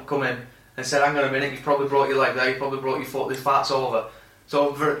would have come in and said, "Hang on a minute, you've probably brought your leg there. You've probably brought your foot. This fight's over."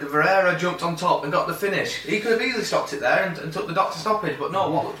 So Vera jumped on top and got the finish. He could have easily stopped it there and took the doctor stoppage. But no,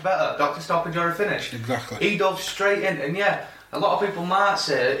 what looked better, doctor stoppage or a finish? Exactly. He dove straight in, and yeah, a lot of people might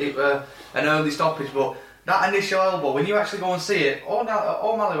say it an early stoppage, but that initial elbow, when you actually go and see it,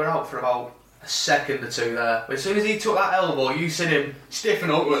 O'Malley were out for about a second or two there. But as soon as he took that elbow, you seen him stiffen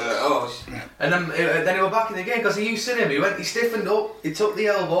up, and then he was back in the game because you seen him. He stiffened up, he took the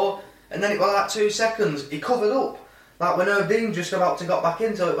elbow, and then it was like 2 seconds. He covered up, like when Herb Dean just about to got back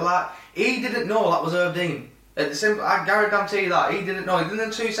into it. But like he didn't know that was Herb Dean. I guarantee you that he didn't know.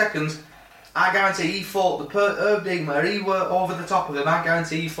 In 2 seconds, I guarantee he thought Herb Dean where he were over the top of him. I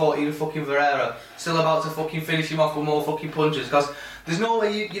guarantee he thought he was fucking Vera, still about to fucking finish him off with more fucking punches because. There's no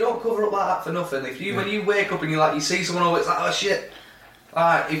way you don't cover up like that for nothing. When you wake up and you see someone over, it's like, oh shit.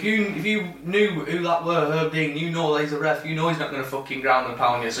 If you knew who that were, Herb Dean, you know that he's a ref, you know he's not going to fucking ground and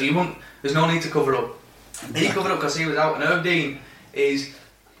pound you, so there's no need to cover up. He covered up because he was out, and Herb Dean is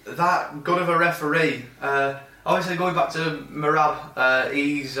that good of a referee. Obviously going back to Merab,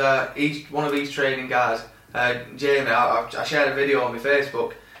 he's one of these training guys. Jamie, I shared a video on my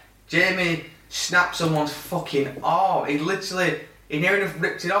Facebook. Jamie snapped someone's fucking arm. He nearly enough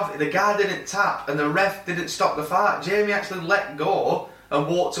ripped it off. The guy didn't tap and the ref didn't stop the fight. Jamie actually let go and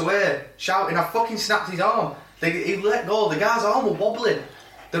walked away, shouting, "I fucking snapped his arm." He let go, the guy's arm was wobbling.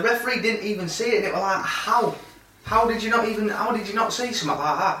 The referee didn't even see it and it was like, how did you not see something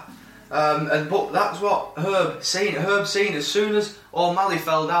like that? But that's what Herb seen. Herb seen as soon as O'Malley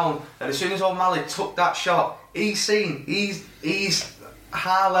fell down and as soon as O'Malley took that shot, he's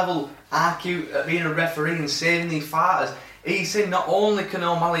high level IQ at being a referee and saving these fighters. He's seen not only can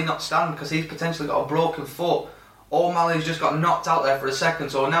O'Malley not stand because he's potentially got a broken foot, O'Malley's just got knocked out there for a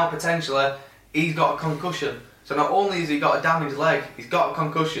second, so now potentially he's got a concussion. So not only has he got a damaged leg, he's got a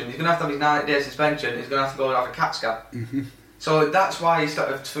concussion, he's going to have his 90-day suspension, he's going to have to go and have a CAT scan. Mm-hmm. So that's why he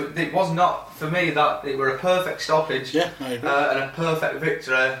started. It was not, for me, that it were a perfect stoppage I agree. And a perfect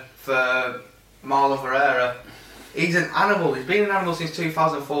victory for Marlon Ferreira. He's an animal. He's been an animal since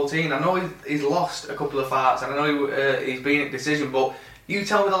 2014. I know he's lost a couple of fights, and I know he's been at decision. But you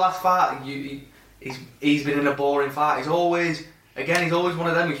tell me the last fight, he's been in a boring fight. He's always one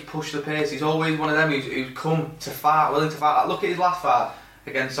of them who's pushed the pace. He's always one of them who's come to fight, willing to fight. Look at his last fight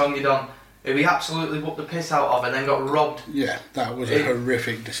against Song Yadong, who he absolutely whooped the piss out of, and then got robbed. Yeah, that was a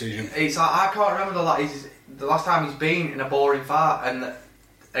horrific decision. It's like I can't remember the last time he's been in a boring fight, and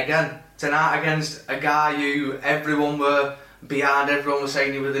again. Tonight against a guy who everyone were behind, everyone was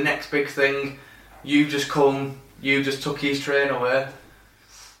saying he was the next big thing. You just took his train away.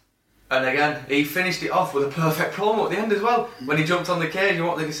 And again, he finished it off with a perfect promo at the end as well. When he jumped on the cage, and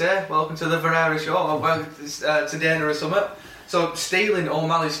what did he say? "Welcome to the Ferreira show," or "Well, it's to Dana or something." So stealing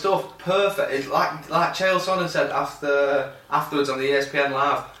O'Malley's stuff, perfect. It's like Chael Sonnen said afterwards on the ESPN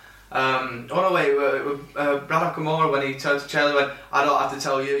Live. Brad Okamura, when he turned to Chael, he went, "I don't have to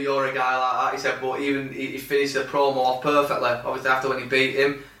tell you, you're a guy like that." He said, but even he finished the promo off perfectly. Obviously, after when he beat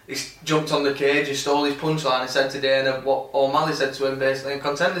him, he jumped on the cage and stole his punchline and said to Dana what O'Malley said to him basically in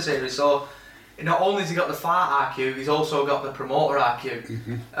Contender Series. So not only has he got the fight IQ, he's also got the promoter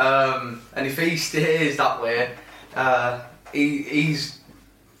IQ. And if he stays that way, he's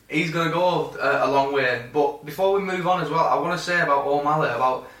going to go a long way. But before we move on as well, I want to say about O'Malley,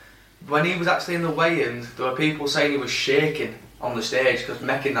 about when he was actually in the weigh-ins, there were people saying he was shaking on the stage because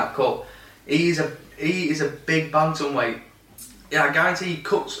making that cut. He is a big bantamweight. Yeah, I guarantee he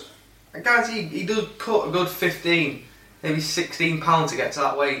does cut a good 15, maybe 16 pounds to get to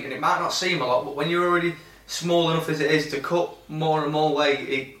that weight, and it might not seem a lot, but when you're already small enough as it is to cut more and more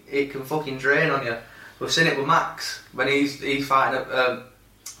weight, it can fucking drain on you. We've seen it with Max when he's fighting at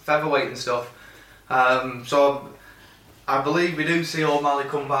featherweight and stuff. So I believe we do see O'Malley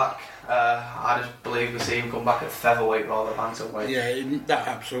come back. I just believe we see him come back at featherweight rather than bantamweight. Yeah, that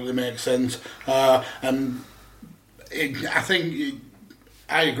absolutely makes sense. I think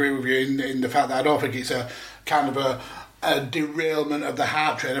I agree with you in the fact that I don't think it's a kind of a derailment of the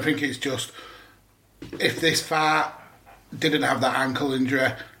heart train. I think it's just, if this fight didn't have that ankle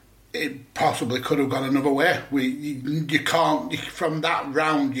injury, it possibly could have gone another way. You can't, from that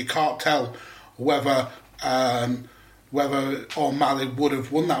round, you can't tell whether O'Malley would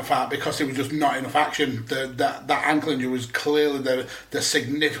have won that fight because there was just not enough action. That ankle injury was clearly the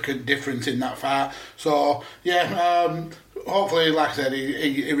significant difference in that fight. So hopefully, like I said,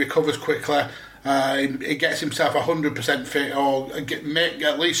 he recovers quickly. He gets himself 100% fit, or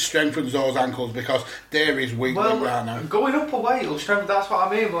at least strengthens those ankles because there is weakness right now. Going up a weight will strengthen. That's what I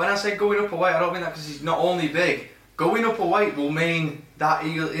mean. But when I say going up a weight, I don't mean that because he's not only big. Going up a weight will mean that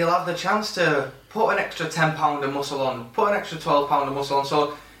he'll have the chance to put an extra 10 pound of muscle on, put an extra 12 pound of muscle on,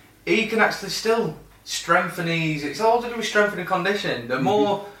 so he can actually still strengthen his. It's all to do with strength and conditioning. The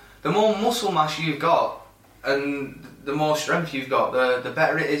more muscle mass you've got, and the more strength you've got, the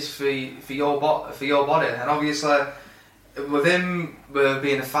better it is for your body. And obviously, with him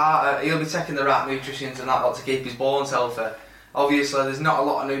being a fighter, he'll be taking the right nutrients and that lot to keep his bones healthy. Obviously, there's not a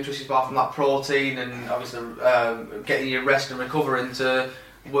lot of nutrients apart from that protein and obviously getting your rest and recovering to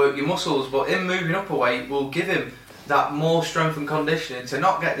work your muscles. But him moving up a weight will give him that more strength and conditioning to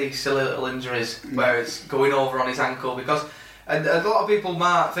not get these silly little injuries where it's going over on his ankle. Because a lot of people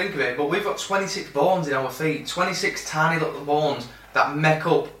might think of it, but we've got 26 bones in our feet, 26 tiny little bones that make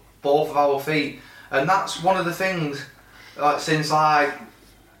up both of our feet, and that's one of the things since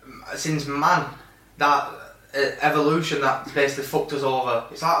man, that evolution that basically fucked us over.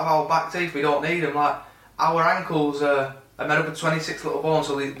 It's like our back teeth, we don't need them. Like our ankles are made up of 26 little bones,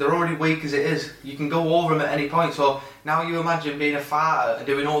 so they're already weak as it is. You can go over them at any point. So now you imagine being a fighter and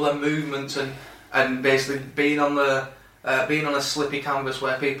doing all them movements and basically being on a slippy canvas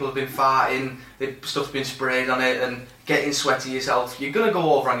where people have been fighting, stuff's been sprayed on it, and getting sweaty yourself. You're gonna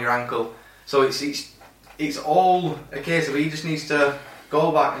go over on your ankle. So it's all a case of he just needs to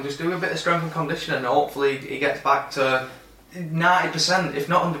go back and just do a bit of strength and conditioning, and hopefully he gets back to 90%, if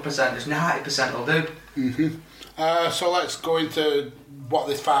not 100%, just 90% will do. So let's go into what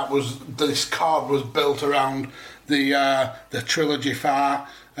this fight was. This card was built around the trilogy fight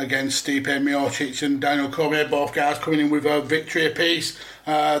against Stipe Miocic and Daniel Cormier, both guys coming in with a victory apiece.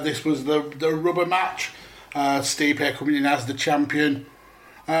 This was the rubber match. Stipe coming in as the champion,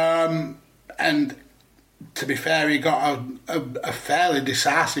 and to be fair, he got a fairly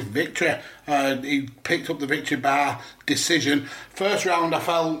decisive victory. He picked up the victory by decision. First round, I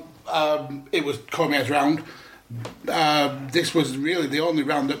felt it was Cormier's round. This was really the only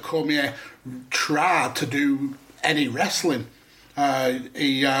round that Cormier tried to do any wrestling.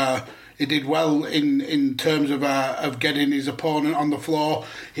 He did well in terms of getting his opponent on the floor.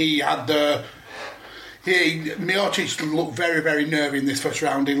 Miocic looked very, very nervy in this first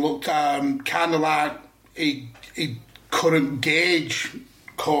round. He looked kind of like he couldn't gauge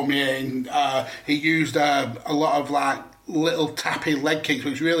Cormier. He used a lot of like little tappy leg kicks,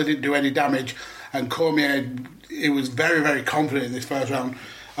 which really didn't do any damage. And Cormier, he was very, very confident in this first round.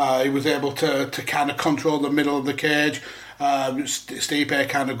 He was able to kind of control the middle of the cage. Stipe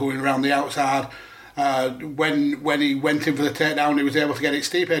kind of going around the outside. When he went in for the takedown, he was able to get it.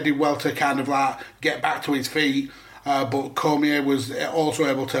 Stipe did well to kind of like get back to his feet, but Cormier was also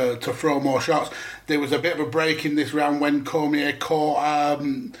able to throw more shots. There was a bit of a break in this round when Cormier caught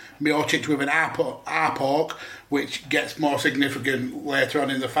Miocic with an eye poke, which gets more significant later on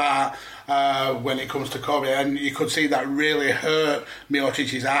in the fight when it comes to Cormier, and you could see that really hurt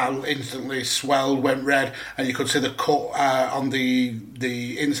Miocic's eye. Instantly swelled, went red, and you could see the cut on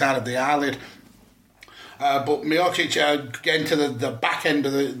the inside of the eyelid. But Miocic, getting to the back end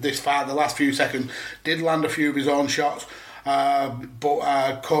of this fight, the last few seconds, did land a few of his own shots,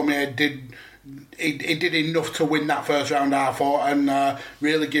 but Cormier did enough to win that first round, I thought, and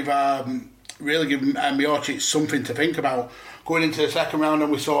really give Miocic something to think about. Going into the second round,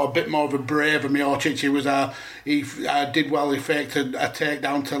 and we saw a bit more of a braver Miocic. He did well. He faked a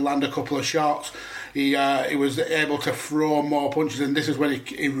takedown to land a couple of shots. He was able to throw more punches, and this is when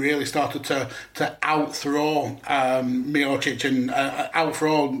he really started to out-throw Miocic and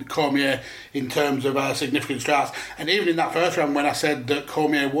out-throw Cormier in terms of significant strikes. And even in that first round, when I said that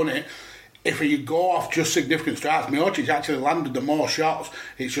Cormier won it, if you go off just significant strikes, Miocic actually landed the more shots.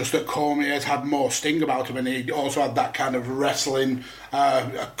 It's just that Cormier's had more sting about him, and he also had that kind of wrestling,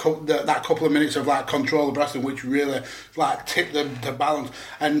 that couple of minutes of like control of wrestling, which really like tipped the balance.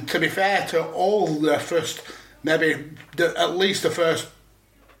 And to be fair to all the first, at least the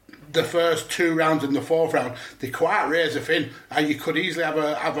first 2 rounds and the fourth round, they quite razor thin, and you could easily have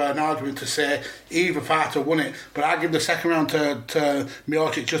an argument to say either fighter won it. But I give the second round to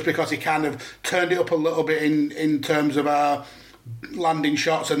Miocic just because he kind of turned it up a little bit in terms of landing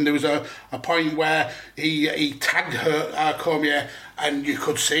shots, and there was a point where he tagged Cormier, and you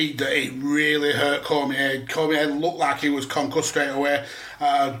could see that it really hurt Cormier. Cormier looked like he was concussed straight away.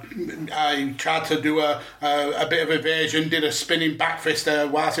 I tried to do a bit of evasion, did a spinning back fist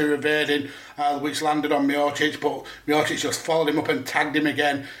whilst he was evading, which landed on Miocic, but Miocic just followed him up and tagged him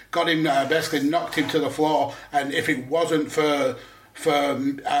again, got him, basically knocked him to the floor, and if it wasn't for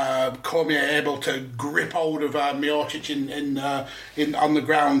Cormier able to grip hold of Miocic in on the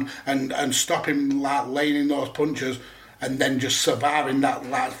ground and stop him like laying in those punches, and then just surviving that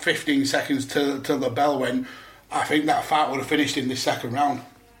like 15 seconds till the bell went, I think that fight would have finished in this second round.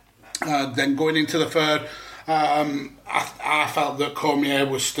 Then going into the third, I felt that Cormier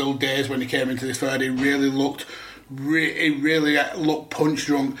was still dazed when he came into this third. He really looked punch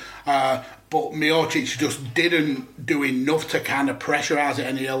drunk. But Miocic just didn't do enough to kind of pressurise it,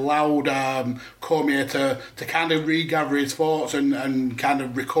 and he allowed Cormier to kind of regather his thoughts and kind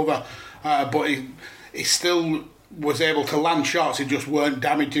of recover. But he still was able to land shots. He just weren't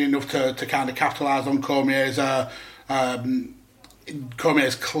damaging enough to kind of capitalise on Cormier's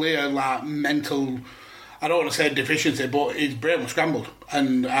clear like mental, I don't want to say deficiency, but his brain was scrambled,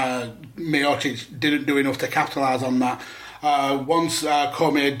 and Miocic didn't do enough to capitalise on that. Once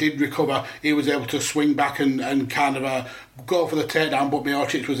Cormier did recover, he was able to swing back and kind of go for the takedown, but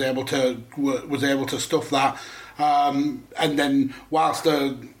Miocic was able to stuff that. And then whilst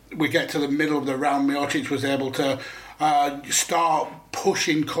we get to the middle of the round, Miocic was able to start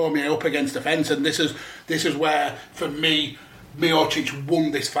pushing Cormier up against the fence, and this is where, for me, Miocic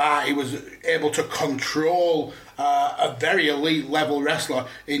won this fight. He was able to control a very elite level wrestler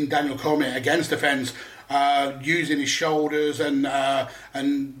in Daniel Cormier against the fence, using his shoulders and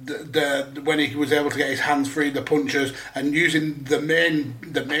when he was able to get his hands free, the punches, and using the main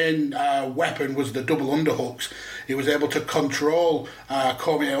weapon was the double underhooks. He was able to control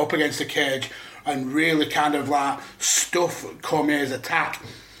Cormier up against the cage and really kind of like stuff Cormier's attack.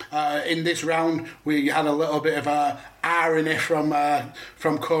 In this round, we had a little bit of irony from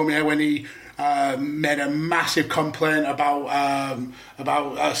Cormier when he made a massive complaint about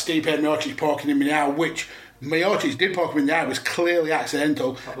Stipe Miocic poking him in the eye, which Miocic did poke him in the eye. It was clearly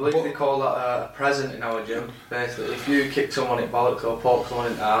accidental. I believe they call that a present in our gym. Basically, if you kick someone in bollocks or poke someone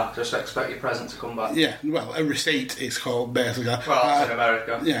in the eye, just expect your present to come back. Yeah, well, a receipt it's called, basically. Well, that's in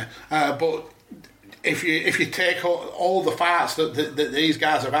America. Yeah, but if you take all the fights that these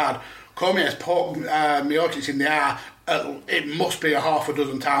guys have had, Cormier's poked Miocic in the eye. It must be a half a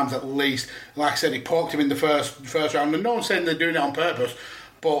dozen times at least. Like I said, he poked him in the first round, and no one's saying they're doing it on purpose,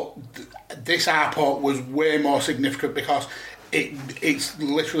 but this eye poke was way more significant because it's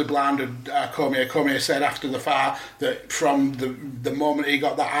literally blinded Cormier. Cormier said after the fight that from the moment he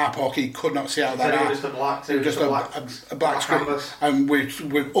got that eye poke, he could not see out that eye. It was just a black screen. canvas. And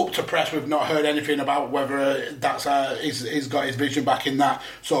we've up to press. We've not heard anything about whether that's he's got his vision back in that.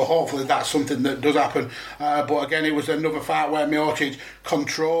 So hopefully that's something that does happen. But again, it was another fight where Miocic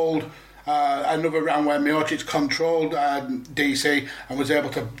controlled. Another round where Miocic controlled DC and was able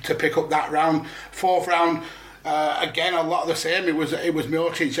to pick up that round. Fourth round. Again, a lot of the same. It was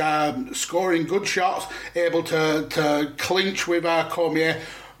Miocic scoring good shots, able to clinch with Cormier,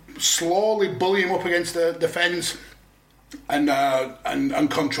 slowly bully him up against the fence,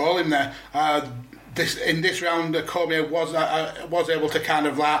 and control him there. in this round, Cormier was able to kind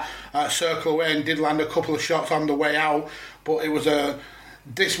of like circle away and did land a couple of shots on the way out, but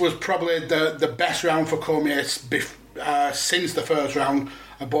this was probably the best round for Cormier since the first round.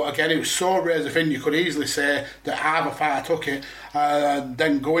 But again, it was so razor thin, you could easily say that either fighter took it.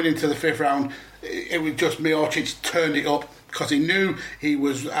 Then going into the fifth round, it was just Miocic turned it up because he knew he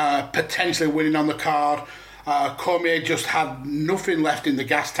was potentially winning on the card. Cormier just had nothing left in the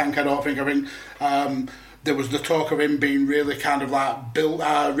gas tank, I don't think. I think there was the talk of him being really kind of like built,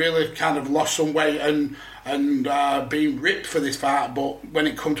 really kind of lost some weight and being ripped for this fight, but when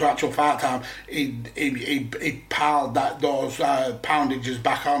it come to actual fight time, he piled those poundages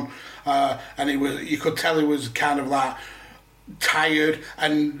back on, and you could tell he was kind of like tired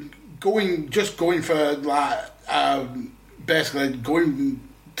and going for like basically going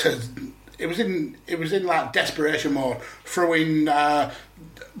to. It was in like desperation mode, throwing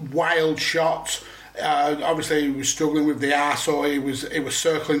wild shots. Obviously, he was struggling with the arse, so he was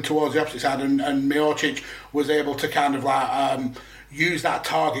circling towards the opposite side, and Miocic was able to kind of like use that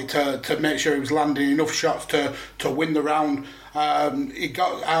target to make sure he was landing enough shots to win the round. He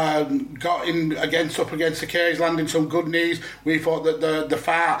got in up against the cage, landing some good knees. We thought that the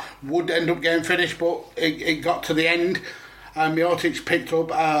fight would end up getting finished, but it got to the end. Miocic picked up,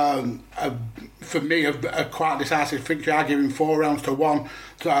 for me, a quite decisive victory. I gave him 4 rounds to 1.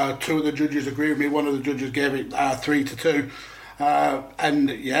 Two of the judges agreed with me. One of the judges gave it 3-2. And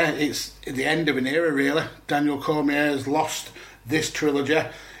yeah, it's the end of an era, really. Daniel Cormier has lost this trilogy.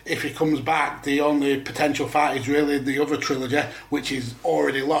 If he comes back, the only potential fight is really the other trilogy, which is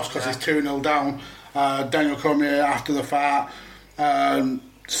already lost because he's 2-0 down. Daniel Cormier, after the fight,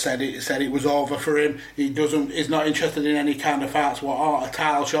 said it was over for him. He's not interested in any kind of fights or a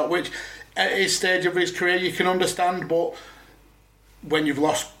title shot, which at his stage of his career you can understand, but when you've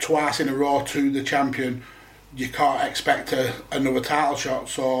lost twice in a row to the champion, you can't expect another title shot.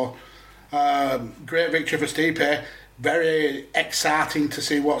 So great victory for Stipe, very exciting to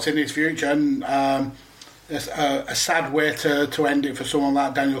see what's in his future, and a sad way to end it for someone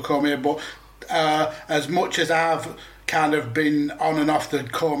like Daniel Cormier. But as much as I've kind of been on and off the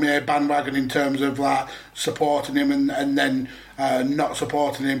Cormier bandwagon in terms of like supporting him and then not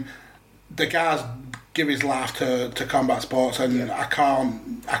supporting him, the guy's give his life to combat sports, and I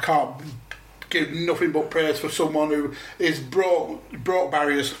can't give nothing but praise for someone who is broke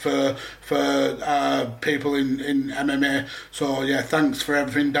barriers for people in MMA. So yeah, thanks for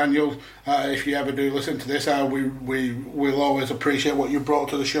everything, Daniel. If you ever do listen to this, we'll always appreciate what you brought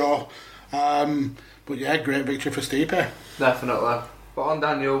to the show. But yeah, great victory for Stipe. Definitely. But on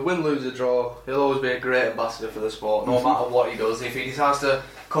Daniel, win, lose or draw, he'll always be a great ambassador for the sport, no matter what he does. If he decides to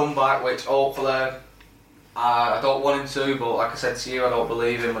come back, which hopefully I don't want him to, but like I said to you, I don't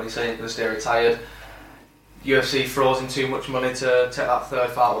believe him when he's saying he's going to stay retired. UFC throws in too much money to take that third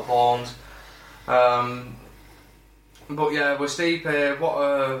fight with Horns. But yeah, with Stipe, what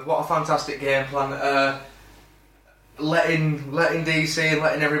a fantastic game plan. Letting DC and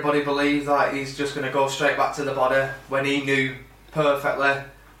letting everybody believe that he's just going to go straight back to the body when he knew perfectly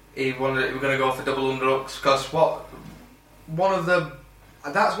he were going to go for double underhooks. Because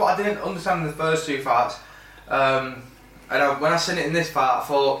that's what I didn't understand in the first 2 fights. And when I seen it in this fight, I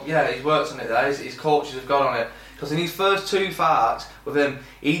thought, yeah, he's worked on it there. His coaches have gone on it. Because in his first 2 fights with him,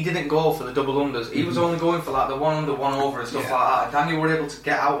 he didn't go for the double unders. He was only going for like the 1 under, 1 over and stuff like that. And Daniel were able to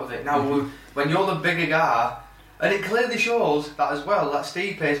get out of it. Now, when you're the bigger guy, and it clearly shows that as well, that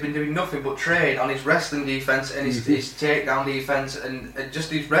Stipe has been doing nothing but train on his wrestling defence and his takedown defence and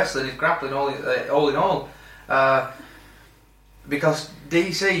just his wrestling, his grappling, all in all. Because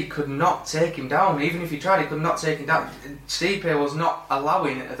DC could not take him down. Even if he tried, he could not take him down. Stipe was not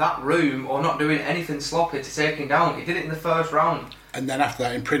allowing that room or not doing anything sloppy to take him down. He did it in the first round. And then after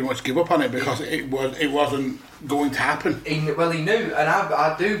that, he pretty much gave up on it because it wasn't going to happen. He knew, and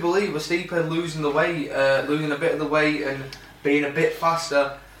I do believe with Stipe losing the weight, losing a bit of the weight and being a bit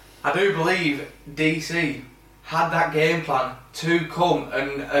faster, I do believe DC had that game plan to come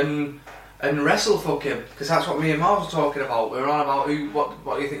and wrestle fuck him, because that's what me and Mars were talking about. We were on about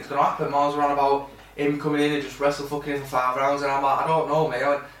what do you think is going to happen. Mars were on about him coming in and just wrestle fucking him for 5 rounds, and I'm like, I don't know, mate.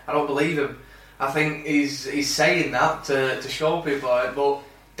 I don't believe him. I think he's saying that to show people, but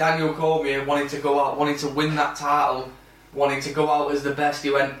Daniel Cormier wanting to go out, wanting to win that title, wanting to go out as the best. He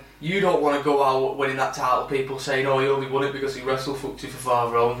went, you don't want to go out winning that title. People saying, oh, he only won it because he wrestled fucked you for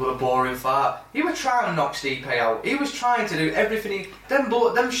 5 rounds. What a boring fight. He was trying to knock Stipe out. He was trying to do everything.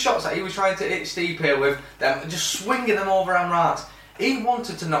 Them shots that he was trying to hit Stipe with, them just swinging them over and right. He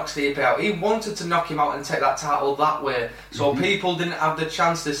wanted to knock Stipe out. He wanted to knock him out and take that title that way. So people didn't have the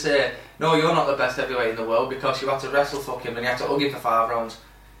chance to say, no, you're not the best heavyweight in the world because you had to wrestle fuck him and you had to hug him for 5 rounds.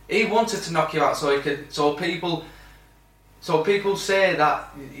 He wanted to knock you out so he could. So people say that,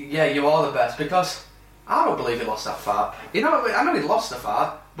 yeah, you are the best, because I don't believe he lost that fight. You know, I know he lost the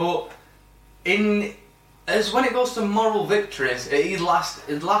fight, but when it goes to moral victories, his last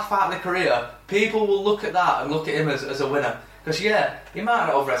fight of the career, people will look at that and look at him as a winner. Because yeah, he might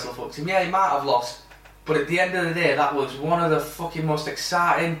not have wrestle fucked him, yeah, he might have lost, but at the end of the day, that was one of the fucking most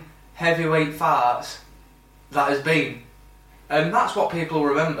exciting heavyweight fights that has been. And that's what people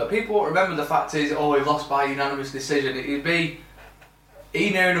remember. People won't remember the fact is, oh, he lost by unanimous decision. It'd be, he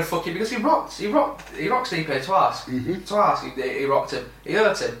knew enough fucking, because he rocked Stipe twice. Mm-hmm. Twice he rocked him. He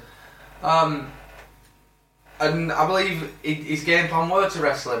hurt him. And I believe his game plan were to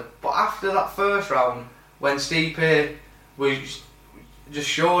wrestle him. But after that first round, when Stipe was just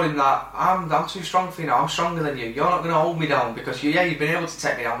showed him that I'm too strong for you now, I'm stronger than you, you're not going to hold me down, because you've been able to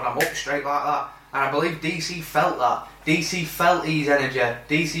take me down, but I'm up straight like that. And I believe DC felt that. DC felt his energy,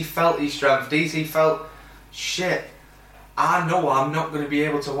 DC felt his strength, DC felt, shit, I know I'm not going to be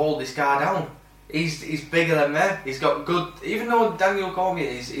able to hold this guy down. He's bigger than me, he's got good, even though Daniel Cormier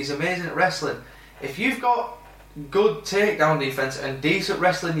he's amazing at wrestling, if you've got good takedown defence and decent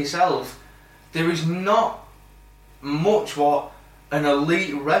wrestling yourself, there is not much what an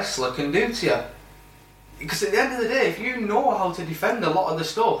elite wrestler can do to you. Because at the end of the day, if you know how to defend a lot of the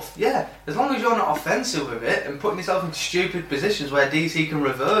stuff, yeah, as long as you're not offensive with it and putting yourself into stupid positions where DC can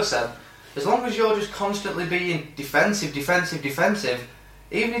reverse them, as long as you're just constantly being defensive,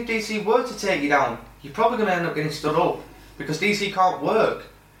 even if DC were to take you down, you're probably going to end up getting stood up, because DC can't work.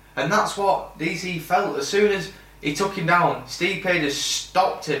 And that's what DC felt. As soon as he took him down, Stipe just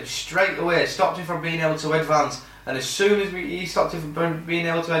stopped him straight away, stopped him from being able to advance. And as soon as he stopped him from being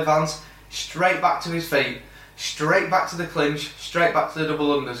able to advance, straight back to his feet, straight back to the clinch, straight back to the double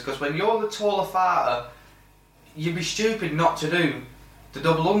unders. Because when you're the taller fighter, you'd be stupid not to do the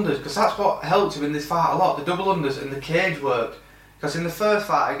double unders, because that's what helped him in this fight a lot, the double unders and the cage work. Because in the first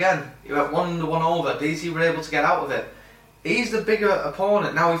fight, again, he went 1 under 1 over, DC were able to get out of it. He's the bigger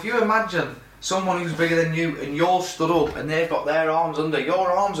opponent. Now, if you imagine someone who's bigger than you and you're stood up and they've got their arms under,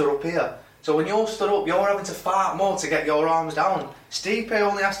 your arms are up here. So when you're stood up, you're having to fight more to get your arms down. Stipe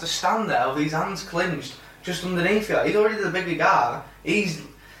only has to stand there with his hands clinched just underneath you. He's already the bigger guy. He's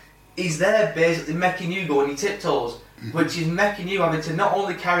there basically making you go on your tiptoes, which is making you having to not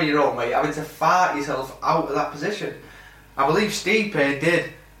only carry your own weight, having to fight yourself out of that position. I believe Stipe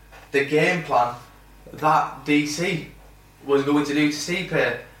did the game plan that DC was going to do to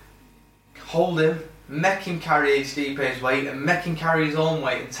Stipe. Hold him, make him carry Stipe's weight and make him carry his own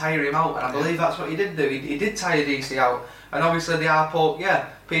weight and tire him out, and I believe that's what he did do. He did tire DC out, and obviously the eye poke, yeah,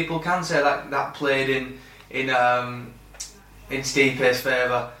 people can say that played in Stipe's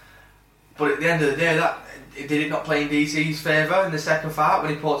favour, but at the end of the day, that did it not play in DC's favour in the second fight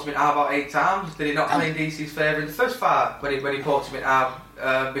when he poked him in eye about 8 times? Did it not play in DC's favour in the first fight when he poked him in eye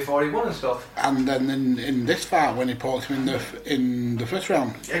before he won and stuff? And then in this fight when he poked him in the first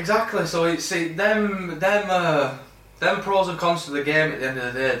round. Exactly. So it's them pros and cons to the game. At the end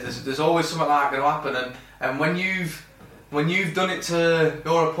of the day, there's always something like that going to happen, and when you've done it to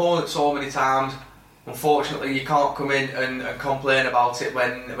your opponent so many times, unfortunately, you can't come in and complain about it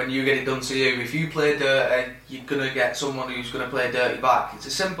when you get it done to you. If you play dirty, you're going to get someone who's going to play dirty back. It's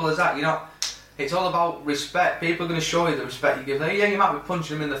as simple as that. It's all about respect. People are going to show you the respect you give them. Yeah, you might be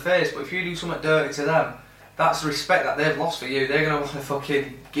punching them in the face, but if you do something dirty to them, that's the respect that they've lost for you. They're going to want to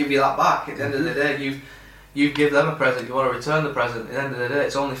fucking give you that back. At the end of the day, you give them a present, you want to return the present. At the end of the day,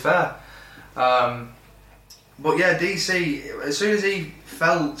 it's only fair. But yeah, DC, as soon as he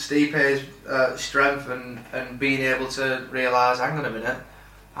felt Stipe's strength and being able to realise, hang on a minute,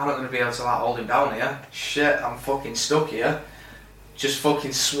 I'm not going to be able to hold him down here. Shit, I'm fucking stuck here. Just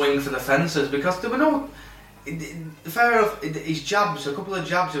fucking swing for the fences, because there were no... Fair enough, his jabs, a couple of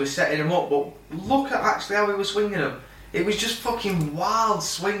jabs, he was setting him up, but look at actually how he was swinging them. It was just fucking wild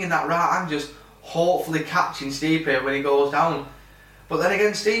swinging that right hand, just hopefully catching Stipe when he goes down. But then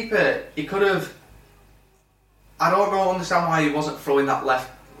again, Stipe, he could have... I don't understand why he wasn't throwing that left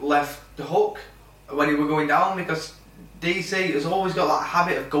hook when he was going down, because DC has always got that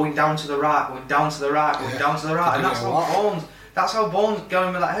habit of going down to the right, going down to the right, going down to the right, and that's how Bones got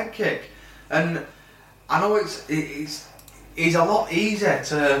him with that head kick. And I know it's a lot easier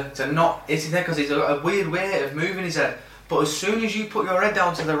to not hit his head, because he's a weird way of moving his head. But as soon as you put your head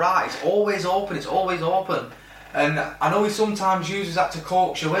down to the right, it's always open. And I know he sometimes uses that to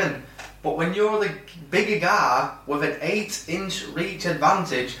coax you in, but when you're the bigger guy with an 8-inch reach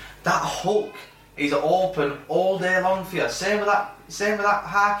advantage, that hook is open all day long for you. Same with that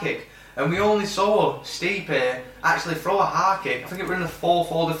high kick. And we only saw Stipe actually throw a hard kick. I think it was in the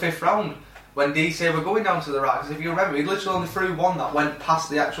 4th or the 5th round when DC were going down to the right. Because if you remember, he literally only threw one that went past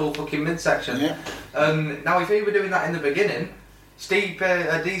the actual fucking midsection. Yeah. And now if he were doing that in the beginning,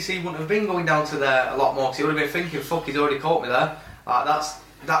 DC wouldn't have been going down to there a lot more, because he would have been thinking, fuck, he's already caught me there.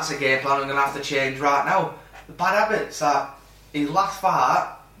 That's a game plan I'm going to have to change right now. The bad habits that his last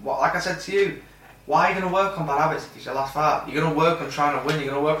fight, like I said to you, why are you going to work on bad habits if it's your last fight? You're going to work on trying to win. You're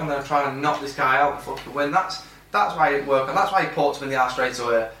going to work on trying to knock this guy out and fucking win. That's why he work on. That's why he poked him in the arse straight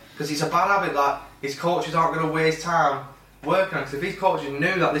away. Because it's a bad habit that his coaches aren't going to waste time working on. Because if his coaches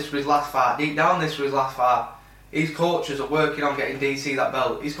knew that this was his last fight, deep down this was his last fight, his coaches are working on getting DC that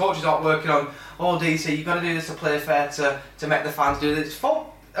belt. His coaches aren't working on, oh DC, you've got to do this to play fair, to make the fans do this. Fuck,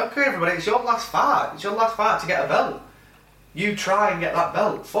 okay everybody, it's your last fight. It's your last fight to get a belt. You try and get that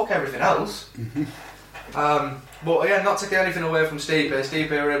belt. Fuck everything else. But again, not taking anything away from Stipe. Stipe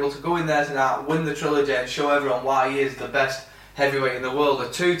were able to go in there tonight, win the trilogy and show everyone why he is the best heavyweight in the world. A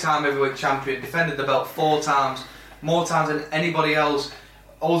 2-time heavyweight champion, defended the belt 4 times, more times than anybody else.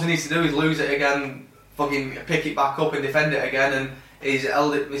 All he needs to do is lose it again, fucking pick it back up and defend it again, and he's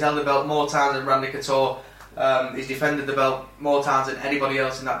held the belt more times than Randy Couture. He's defended the belt more times than anybody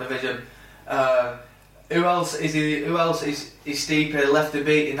else in that division. Who else is Stipe left to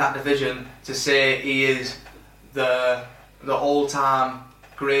beat in that division to say he is the all-time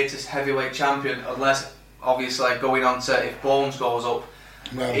greatest heavyweight champion? Unless, obviously, going on to if Bones goes up,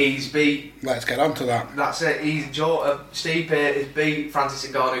 well, he's beat. Let's get on to that. That's it. Stipe has beat Francis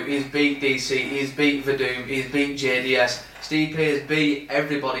Ngannou. He's beat DC. He's beat Verdum. He's beat JDS. Stipe has beat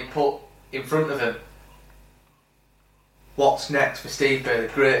everybody put in front of him. What's next for Stipe, the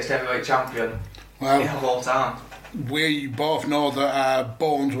greatest heavyweight champion of all time? We both know that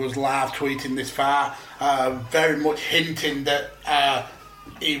Bones was live tweeting this fight, very much hinting that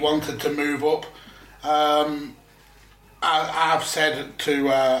he wanted to move up. I've said to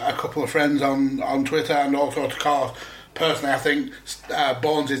a couple of friends on Twitter and also to Carl, personally I think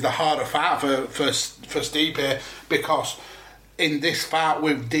Bones is the harder fight for Stipe, because in this fight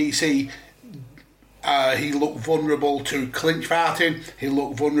with DC, he looked vulnerable to clinch fighting. He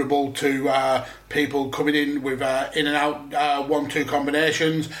looked vulnerable to people coming in with in and out 1-2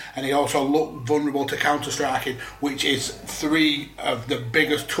 combinations, and he also looked vulnerable to counter striking, which is 3 of the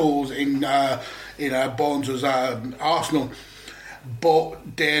biggest tools in Bones' arsenal.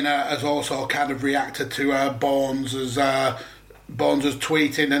 But Dana has also kind of reacted to Bones'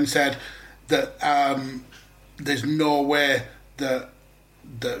 tweeting and said that there's no way that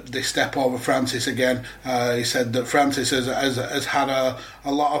they step over Francis again. He said that Francis has had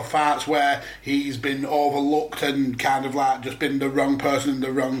a lot of fights where he's been overlooked and kind of like just been the wrong person in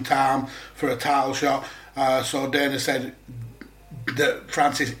the wrong time for a title shot. So Dana said that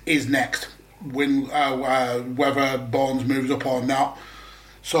Francis is next, whether Bones moves up or not.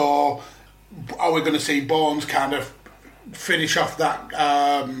 So are we going to see Bones kind of finish off that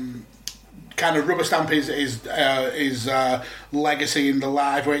kind of rubber stamp his legacy in the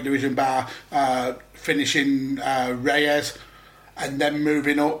lightweight division by finishing Reyes and then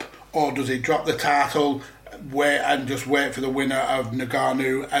moving up, or does he drop the title, wait for the winner of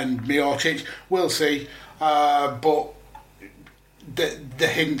Ngannou and Miocic? We'll see, but the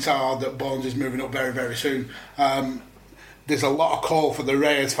hints are that Bones is moving up very, very soon. There's a lot of call for the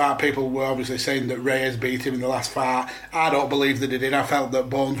Reyes fight. People were obviously saying that Reyes beat him in the last fight. I don't believe that he did. I felt that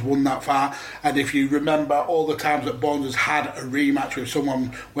Bones won that fight. And if you remember all the times that Bones has had a rematch with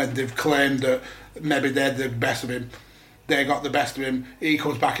someone when they've claimed that maybe they're the best of him, they got the best of him, he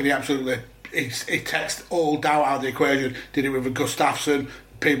comes back and he takes all doubt out of the equation. Did it with Gustafsson.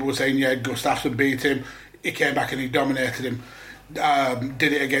 People were saying, yeah, Gustafsson beat him. He came back and he dominated him.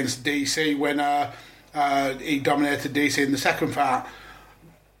 Did it against DC when he dominated DC in the second fight.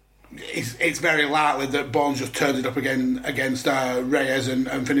 It's very likely that Bones just turns it up again against Reyes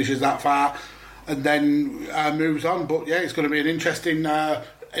and finishes that fight and then moves on. But yeah, it's going to be an interesting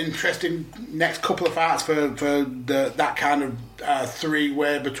next couple of fights for that kind of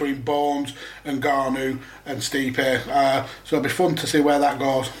three-way between Bones and Ngannou and Stipe. So it'll be fun to see where that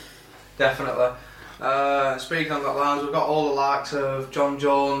goes. Definitely. Speaking on that lines, we've got all the likes of John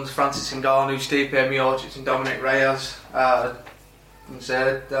Jones, Francis Ngannou, Stipe Miocic and Dominic Reyes.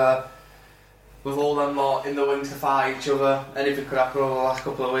 With all them more in the wings to fight each other, anything could happen over the last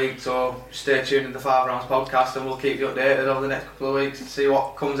couple of weeks, so stay tuned in the 5 Rounds podcast and we'll keep you updated over the next couple of weeks to see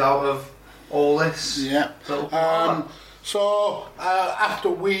what comes out of all this. Yeah. So after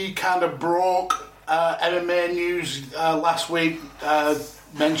we kind of broke MMA news last week,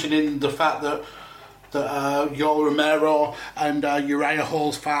 mentioning the fact that that Yoel Romero and Uriah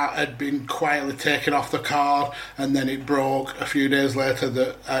Hall's fight had been quietly taken off the card, and then it broke a few days later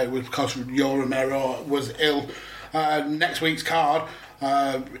that it was because Yoel Romero was ill. Next week's card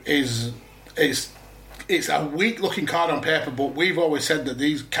is it's a weak-looking card on paper, but we've always said that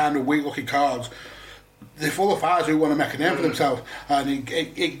these kind of weak-looking cards, they're full of fighters who want to make a name for themselves, and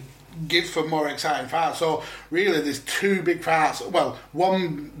it gives for more exciting fights. So really there's two big fights, well,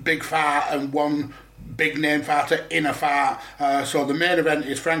 one big fight and one big name fighter in a fight. So the main event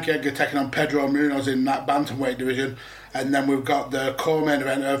is Frankie Edgar taking on Pedro Munoz in that bantamweight division, and then we've got the co-main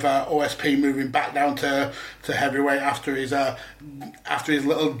event of OSP moving back down to heavyweight after his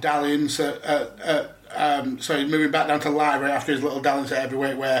little dalliance he's moving back down to lightweight after his little dalliance at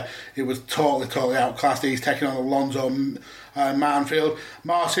heavyweight, where he was totally outclassed. He's taking on Alonzo Martinfield.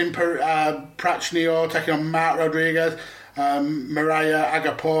 Marcin Prachnio taking on Mark Rodriguez. Mariah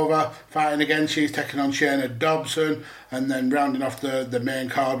Agapova fighting again. She's taking on Shayna Dobson. And then rounding off the main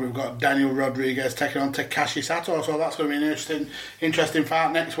card, we've got Daniel Rodriguez taking on Takashi Sato. So that's going to be an interesting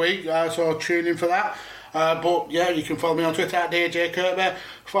fight next week. So tune in for that. But yeah, you can follow me on Twitter at DJ Kirkby.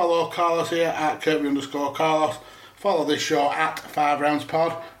 Follow Carlos here at Kirkby_Carlos. Follow this show at 5 Rounds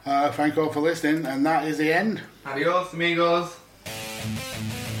Pod. Thank you all for listening, and that is the end. Adios, amigos.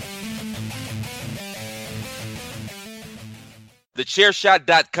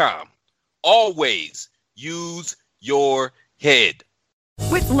 TheChairShot.com. Always use your head.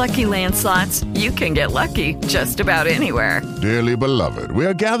 With Lucky Land Slots, you can get lucky just about anywhere. Dearly beloved, we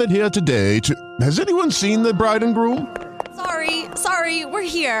are gathered here today to... Has anyone seen the bride and groom? Sorry, we're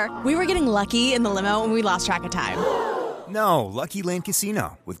here. We were getting lucky in the limo and we lost track of time. No, Lucky Land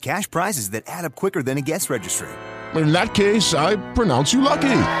Casino, with cash prizes that add up quicker than a guest registry. In that case, I pronounce you lucky.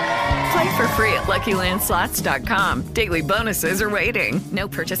 Play for free at LuckyLandSlots.com. Daily bonuses are waiting. No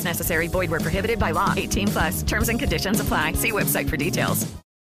purchase necessary. Void where prohibited by law. 18+. Terms and conditions apply. See website for details.